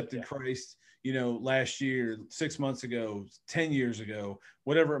accepted Christ, you know, last year, 6 months ago, 10 years ago,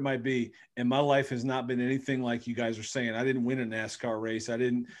 whatever it might be. And my life has not been anything like you guys are saying. I didn't win a NASCAR race. I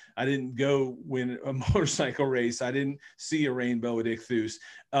didn't go win a motorcycle race. I didn't see a rainbow at Ichthus.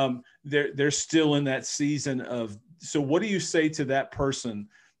 They're still in that season of, so what do you say to that person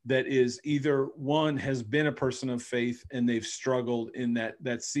that is either one has been a person of faith and they've struggled in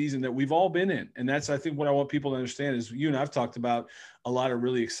that season that we've all been in? And that's, I think, what I want people to understand is you and I've talked about a lot of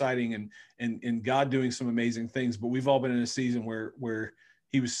really exciting and God doing some amazing things, but we've all been in a season where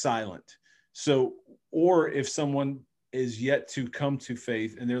he was silent. So, or if someone is yet to come to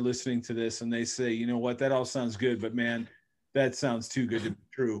faith and they're listening to this and they say, you know what, that all sounds good, but man, that sounds too good to be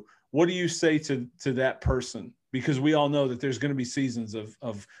true. What do you say to that person? Because we all know that there's going to be seasons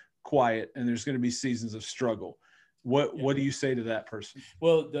of quiet and there's going to be seasons of struggle. What do you say to that person?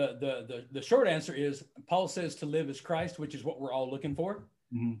 Well, the short answer is Paul says to live is Christ, which is what we're all looking for.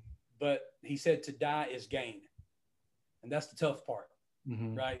 Mm-hmm. But he said to die is gain. And that's the tough part.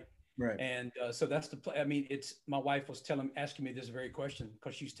 Mm-hmm. Right. Right. And so that's I mean, my wife was asking me this very question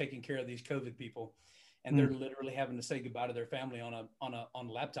because she's taking care of these COVID people and they're literally having to say goodbye to their family on a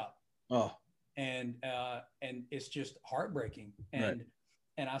laptop. Oh. And it's just heartbreaking. And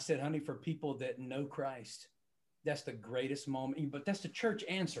I said, honey, for people that know Christ, That's the greatest moment, but that's the church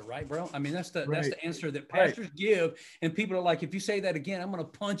answer, right, bro? I mean, that's the answer that Right. pastors give, and people are like, if you say that again, I'm going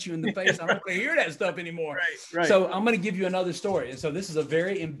to punch you in the face. I don't want to hear that stuff anymore. Right. So I'm going to give you another story. And so this is a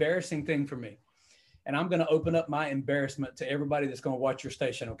very embarrassing thing for me. And I'm going to open up my embarrassment to everybody that's going to watch your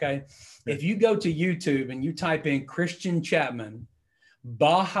station, okay? If you go to YouTube and you type in Christian Chapman,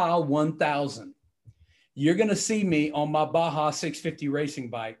 Baja 1000, you're going to see me on my Baja 650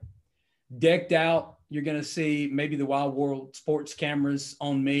 racing bike, decked out. You're going to see maybe the Wild World Sports cameras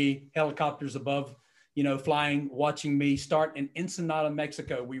on me, helicopters above, flying, watching me start in Ensenada,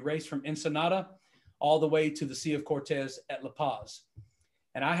 Mexico. We raced from Ensenada all the way to the Sea of Cortez at La Paz.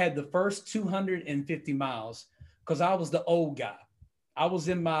 And I had the first 250 miles because I was the old guy. I was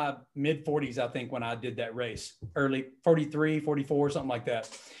in my mid 40s, I think, when I did that race, early 43, 44, something like that.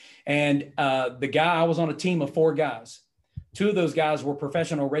 And I was on a team of 4 guys. 2 of those guys were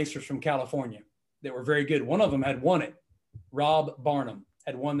professional racers from California that were very good. One of them had won it. Rob Barnum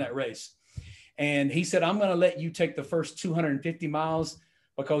had won that race. And he said, I'm going to let you take the first 250 miles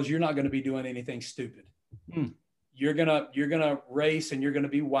because you're not going to be doing anything stupid. You're going to race and you're going to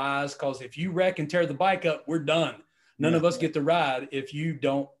be wise, because if you wreck and tear the bike up, we're done. None of us get to ride if you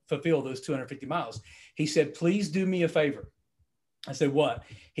don't fulfill those 250 miles. He said, please do me a favor. I said, what?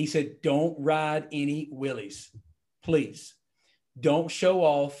 He said, don't ride any wheelies, please. Don't show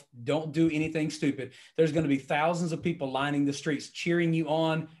off. Don't do anything stupid. There's going to be thousands of people lining the streets, cheering you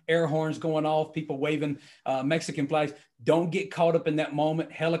on, air horns going off, people waving Mexican flags. Don't get caught up in that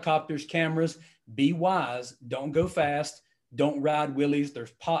moment. Helicopters, cameras, be wise. Don't go fast. Don't ride wheelies.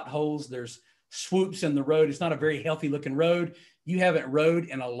 There's potholes. There's swoops in the road. It's not a very healthy looking road. You haven't rode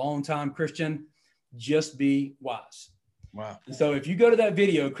in a long time, Christian. Just be wise. Wow. And so if you go to that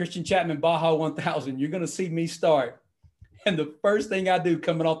video, Christian Chapman, Baja 1000, you're going to see me start. And the first thing I do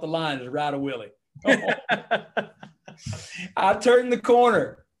coming off the line is ride a wheelie. I turn the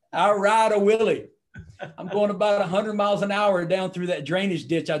corner. I ride a wheelie. I'm going about 100 miles an hour down through that drainage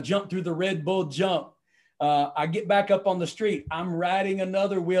ditch. I jump through the Red Bull jump. I get back up on the street. I'm riding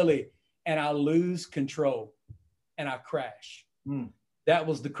another wheelie and I lose control and I crash. That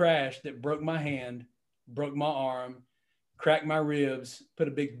was the crash that broke my hand, broke my arm, cracked my ribs, put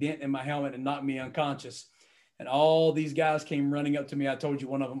a big dent in my helmet and knocked me unconscious. And all these guys came running up to me. I told you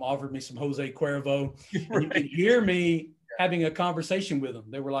one of them offered me some Jose Cuervo. And you could hear me having a conversation with them.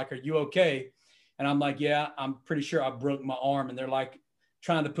 They were like, are you okay? And I'm like, yeah, I'm pretty sure I broke my arm. And they're like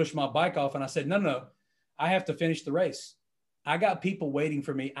trying to push my bike off. And I said, no, I have to finish the race. I got people waiting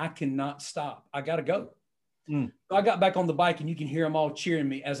for me. I cannot stop. I got to go. So I got back on the bike and you can hear them all cheering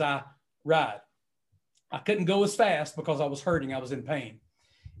me as I ride. I couldn't go as fast because I was hurting. I was in pain.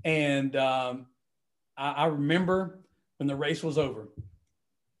 And I remember when the race was over,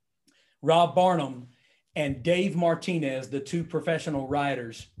 Rob Barnum and Dave Martinez, the 2 professional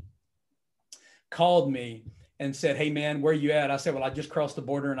riders, called me and said, hey, man, where you at? I said, well, I just crossed the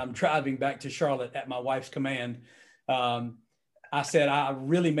border and I'm driving back to Charlotte at my wife's command. I said, I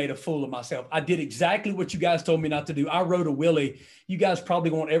really made a fool of myself. I did exactly what you guys told me not to do. I rode a wheelie. You guys probably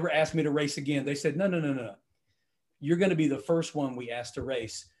won't ever ask me to race again. They said, no. You're going to be the first one we asked to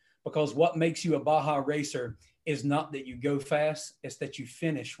race, because what makes you a Baja racer is not that you go fast. It's that you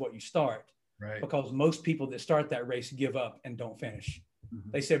finish what you start. Right. Because most people that start that race give up and don't finish.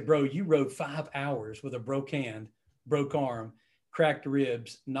 They said, bro, you rode 5 hours with a broke hand, broke arm, cracked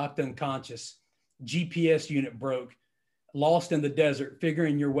ribs, knocked unconscious, GPS unit broke, lost in the desert,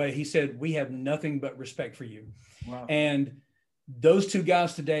 figuring your way. He said, we have nothing but respect for you. Wow. And those 2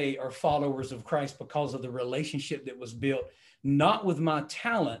 guys today are followers of Christ because of the relationship that was built, not with my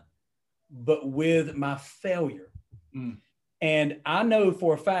talent, but with my failure. And I know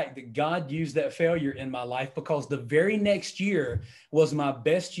for a fact that God used that failure in my life, because the very next year was my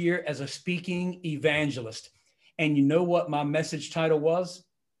best year as a speaking evangelist. And you know what my message title was?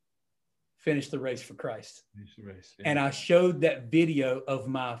 Finish the race for Christ. Finish the race. Yeah. And I showed that video of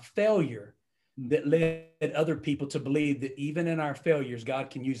my failure that led other people to believe that even in our failures,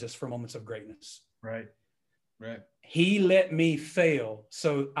 God can use us for moments of greatness. Right. He let me fail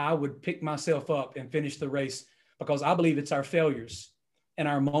so I would pick myself up and finish the race, because I believe it's our failures and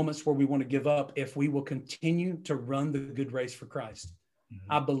our moments where we want to give up if we will continue to run the good race for Christ.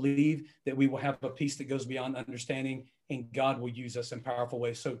 I believe that we will have a peace that goes beyond understanding, and God will use us in powerful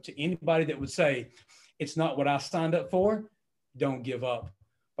ways. So to anybody that would say, it's not what I signed up for, don't give up,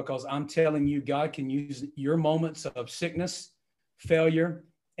 because I'm telling you, God can use your moments of sickness, failure,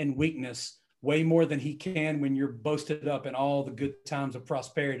 and weakness way more than he can when you're boasted up in all the good times of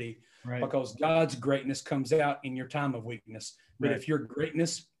prosperity, because God's greatness comes out in your time of weakness. But if your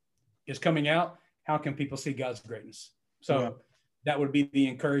greatness is coming out how can people see God's greatness? So that would be the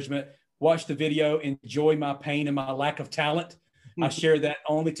encouragement. Watch the video, enjoy my pain and my lack of talent. I share that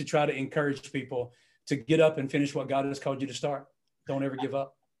only to try to encourage people to get up and finish what God has called you to start. Don't ever give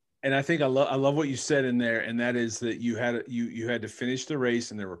up. And I think I love what you said in there, and that is that you had to finish the race,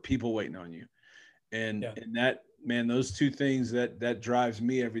 and there were people waiting on you, and that, man, those two things that drives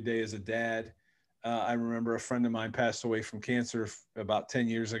me every day as a dad. I remember a friend of mine passed away from cancer about 10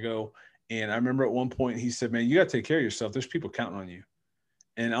 years ago, and I remember at one point he said, "Man, you got to take care of yourself. There's people counting on you,"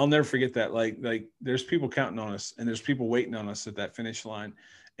 and I'll never forget that. Like there's people counting on us, and there's people waiting on us at that finish line.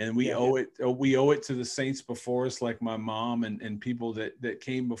 And we owe it to the saints before us, like my mom and people that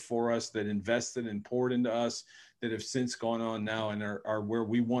came before us, that invested and poured into us, that have since gone on now and are where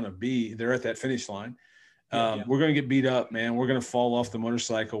we want to be. They're at that finish line. We're going to get beat up, man. We're going to fall off the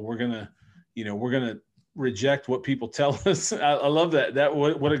motorcycle. We're going to reject what people tell us. I love that.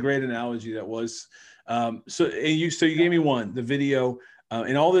 What a great analogy that was. So you gave me the video,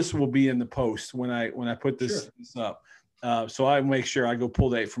 and all this will be in the post when I put this up. So I make sure I go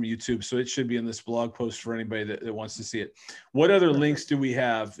pull that from YouTube. So it should be in this blog post for anybody that wants to see it. What other links do we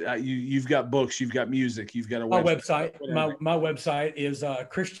have? You've got books, you've got music, you've got a website. My website is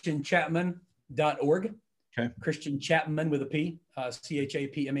christianchapman.org. Okay. Christian Chapman with a P,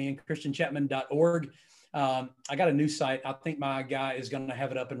 CHAPMAN, christianchapman.org. I got a new site. I think my guy is going to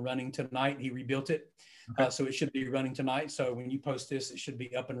have it up and running tonight. He rebuilt it. Okay. So it should be running tonight. So when you post this, it should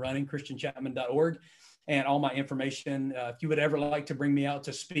be up and running, christianchapman.org. And all my information. If you would ever like to bring me out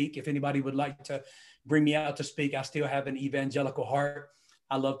to speak, if anybody would like to bring me out to speak, I still have an evangelical heart.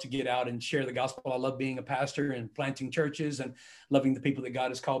 I love to get out and share the gospel. I love being a pastor and planting churches and loving the people that God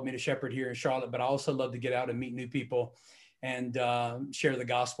has called me to shepherd here in Charlotte. But I also love to get out and meet new people and share the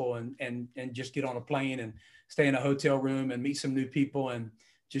gospel and just get on a plane and stay in a hotel room and meet some new people and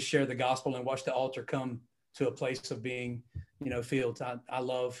just share the gospel and watch the altar come to a place of being, filled. I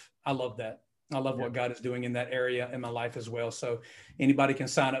love that. I love what God is doing in that area in my life as well. So anybody can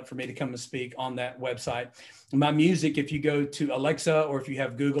sign up for me to come and speak on that website. My music, if you go to Alexa or if you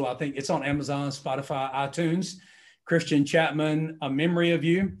have Google, I think it's on Amazon, Spotify, iTunes. Christian Chapman, A Memory of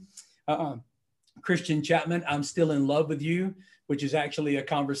You. Christian Chapman, I'm Still in Love with You, which is actually a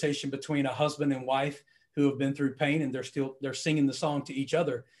conversation between a husband and wife who have been through pain, and they're singing the song to each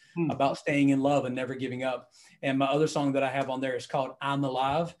other about staying in love and never giving up. And my other song that I have on there is called I'm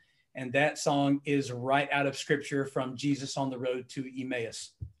Alive. And that song is right out of scripture from Jesus on the Road to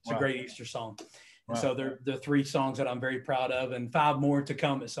Emmaus. It's a great Easter song. And so they're 3 songs that I'm very proud of, and 5 more to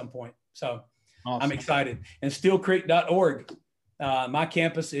come at some point. So awesome. I'm excited. And stillcreek.org. My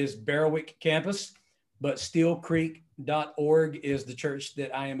campus is Barrowick campus, but stillcreek.org is the church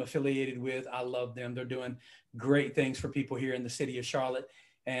that I am affiliated with. I love them. They're doing great things for people here in the city of Charlotte.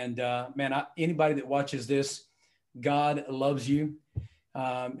 And anybody that watches this, God loves you.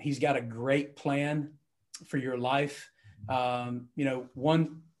 He's got a great plan for your life. One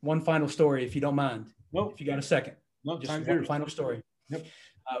final story, if you don't mind. Nope. If you got a second. Nope. Just one final story. Yep.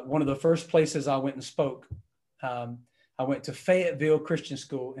 One of the first places I went and spoke, I went to Fayetteville Christian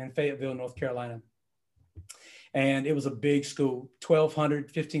School in Fayetteville, North Carolina. And it was a big school,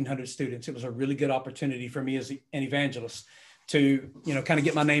 1,200, 1,500 students. It was a really good opportunity for me as an evangelist to, kind of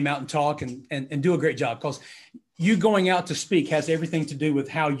get my name out and talk and do a great job, because you going out to speak has everything to do with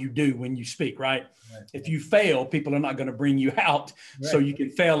how you do when you speak, right? If you fail, people are not going to bring you out so you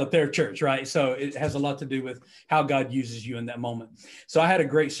can fail at their church, right? So it has a lot to do with how God uses you in that moment. So I had a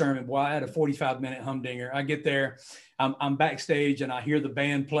great sermon. Boy, I had a 45-minute humdinger. I get there, I'm backstage, and I hear the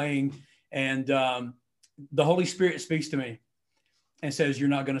band playing, and the Holy Spirit speaks to me and says, "You're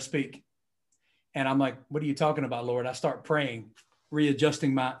not going to speak." And I'm like, "What are you talking about, Lord?" I start praying,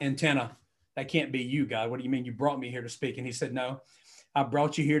 readjusting my antenna. That can't be you, God. What do you mean you brought me here to speak? And he said, "No, I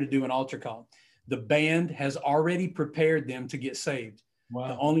brought you here to do an altar call. The band has already prepared them to get saved. Wow.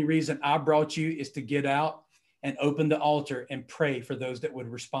 The only reason I brought you is to get out and open the altar and pray for those that would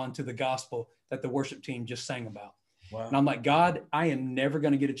respond to the gospel that the worship team just sang about." Wow. And I'm like, "God, I am never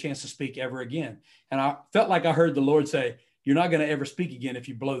going to get a chance to speak ever again." And I felt like I heard the Lord say, "You're not going to ever speak again if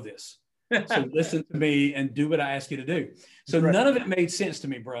you blow this. So listen to me and do what I ask you to do." So none of it made sense to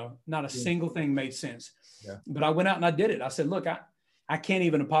me, bro. Not a single thing made sense. Yeah. But I went out and I did it. I said, "Look, I can't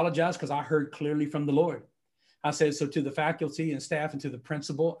even apologize because I heard clearly from the Lord." I said, "So to the faculty and staff and to the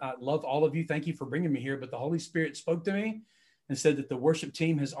principal, I love all of you. Thank you for bringing me here. But the Holy Spirit spoke to me and said that the worship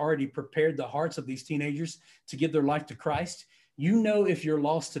team has already prepared the hearts of these teenagers to give their life to Christ. If you're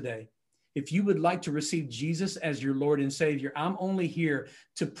lost today, if you would like to receive Jesus as your Lord and Savior, I'm only here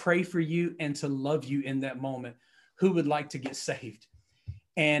to pray for you and to love you in that moment. Who would like to get saved?"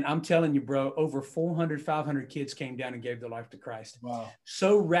 And I'm telling you, bro, over 400, 500 kids came down and gave their life to Christ. Wow.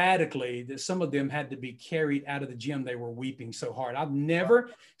 So radically that some of them had to be carried out of the gym. They were weeping so hard. I've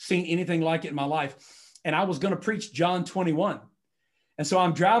never seen anything like it in my life. And I was going to preach John 21. And so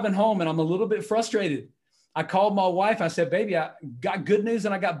I'm driving home and I'm a little bit frustrated. I called my wife. I said, baby, I got good news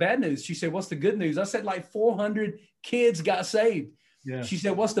and I got bad news. She said, what's the good news? I said, like 400 kids got saved. Yeah. She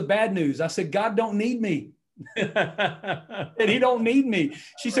said, what's the bad news? I said, God don't need me. And he don't need me.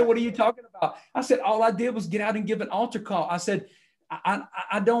 She said, what are you talking about? I said, all I did was get out and give an altar call. I said, I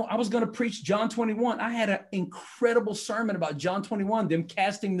was going to preach John 21. I had an incredible sermon about John 21, them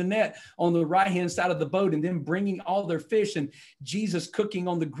casting the net on the right-hand side of the boat and then bringing all their fish and Jesus cooking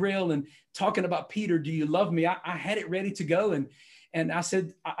on the grill and talking about Peter, do you love me? I had it ready to go. And I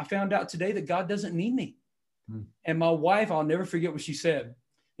said, I found out today that God doesn't need me. And my wife, I'll never forget what she said.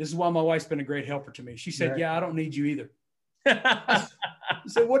 This is why my wife's been a great helper to me. She said, yeah, I don't need you either. I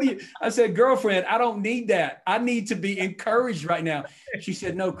said, what do you? I said, girlfriend, I don't need that. I need to be encouraged right now. She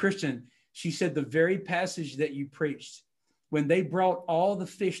said, no, Christian. She said, the very passage that you preached, when they brought all the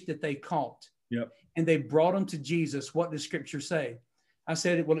fish that they caught and they brought them to Jesus, what does scripture say? I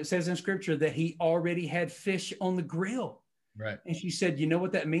said, well, it says in scripture that he already had fish on the grill. Right. And she said, you know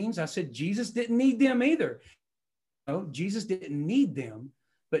what that means? I said, Jesus didn't need them either. No, Jesus didn't need them,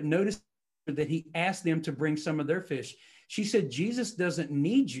 but notice that he asked them to bring some of their fish. She said, Jesus doesn't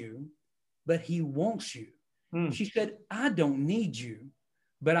need you, but he wants you. She said, I don't need you,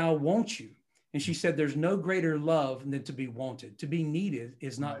 but I want you. And she said, there's no greater love than to be wanted. To be needed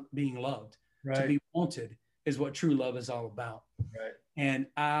is not being loved. To be wanted is what true love is all about. And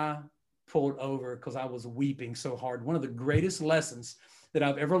I pulled over because I was weeping so hard. One of the greatest lessons that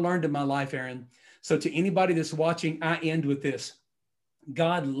I've ever learned in my life, Aaron. So to anybody that's watching, I end with this.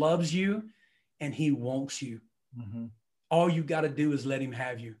 God loves you and he wants you. All you got to do is let him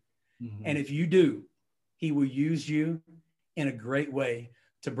have you. And if you do, he will use you in a great way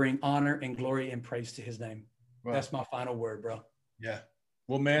to bring honor and glory and praise to his name. Wow. That's my final word, bro. Yeah.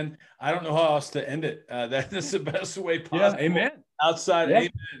 Well, man, I don't know how else to end it. That's the best way possible. Yeah, amen.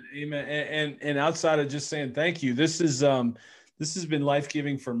 Outside, amen. And outside of just saying thank you, this has been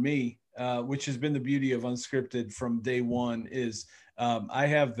life-giving for me, which has been the beauty of Unscripted from day one. Is I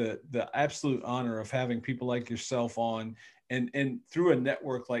have the absolute honor of having people like yourself on, and through a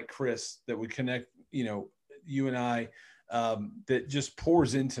network like Chris that would connect, you and I, that just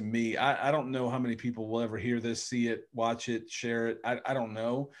pours into me. I don't know how many people will ever hear this, see it, watch it, share it. I don't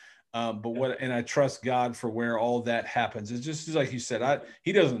know. And I trust God for where all that happens. It's just like you said,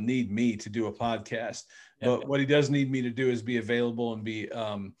 he doesn't need me to do a podcast, but what he does need me to do is be available and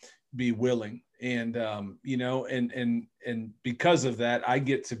be willing. And, and because of that, I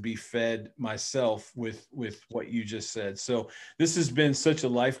get to be fed myself with what you just said. So this has been such a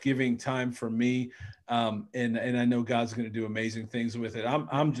life-giving time for me. And I know God's going to do amazing things with it.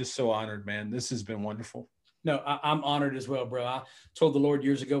 I'm just so honored, man. This has been wonderful. No, I'm honored as well, bro. I told the Lord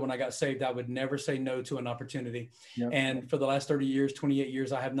years ago when I got saved, I would never say no to an opportunity. And for the last 30 years, 28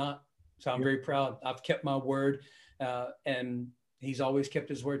 years, I have not. So I'm very proud. I've kept my word, and he's always kept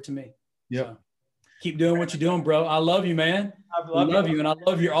his word to me. So keep doing what you're doing, bro. I love you, man. I love you, and I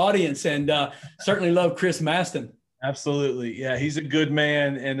love your audience, and certainly love Chris Maston. Absolutely. Yeah, he's a good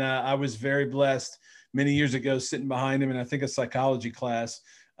man, and I was very blessed many years ago sitting behind him in, I think, a psychology class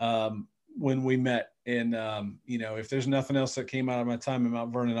when we met. And, if there's nothing else that came out of my time in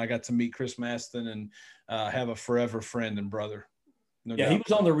Mount Vernon, I got to meet Chris Maston and have a forever friend and brother. No doubt. He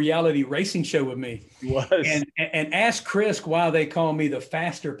was on the reality racing show with me. He was. And ask Chris why they call me the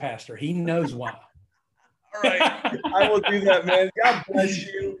faster pastor. He knows why. All right. I will do that, man. God bless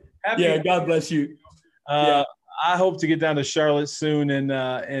you. God bless you. I hope to get down to Charlotte soon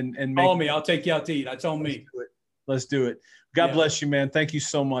and call me. I'll take you out to eat. That's on me. Let's do it. God bless you, man. Thank you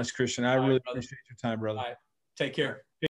so much, Christian. I really appreciate your time, brother. All right. Take care.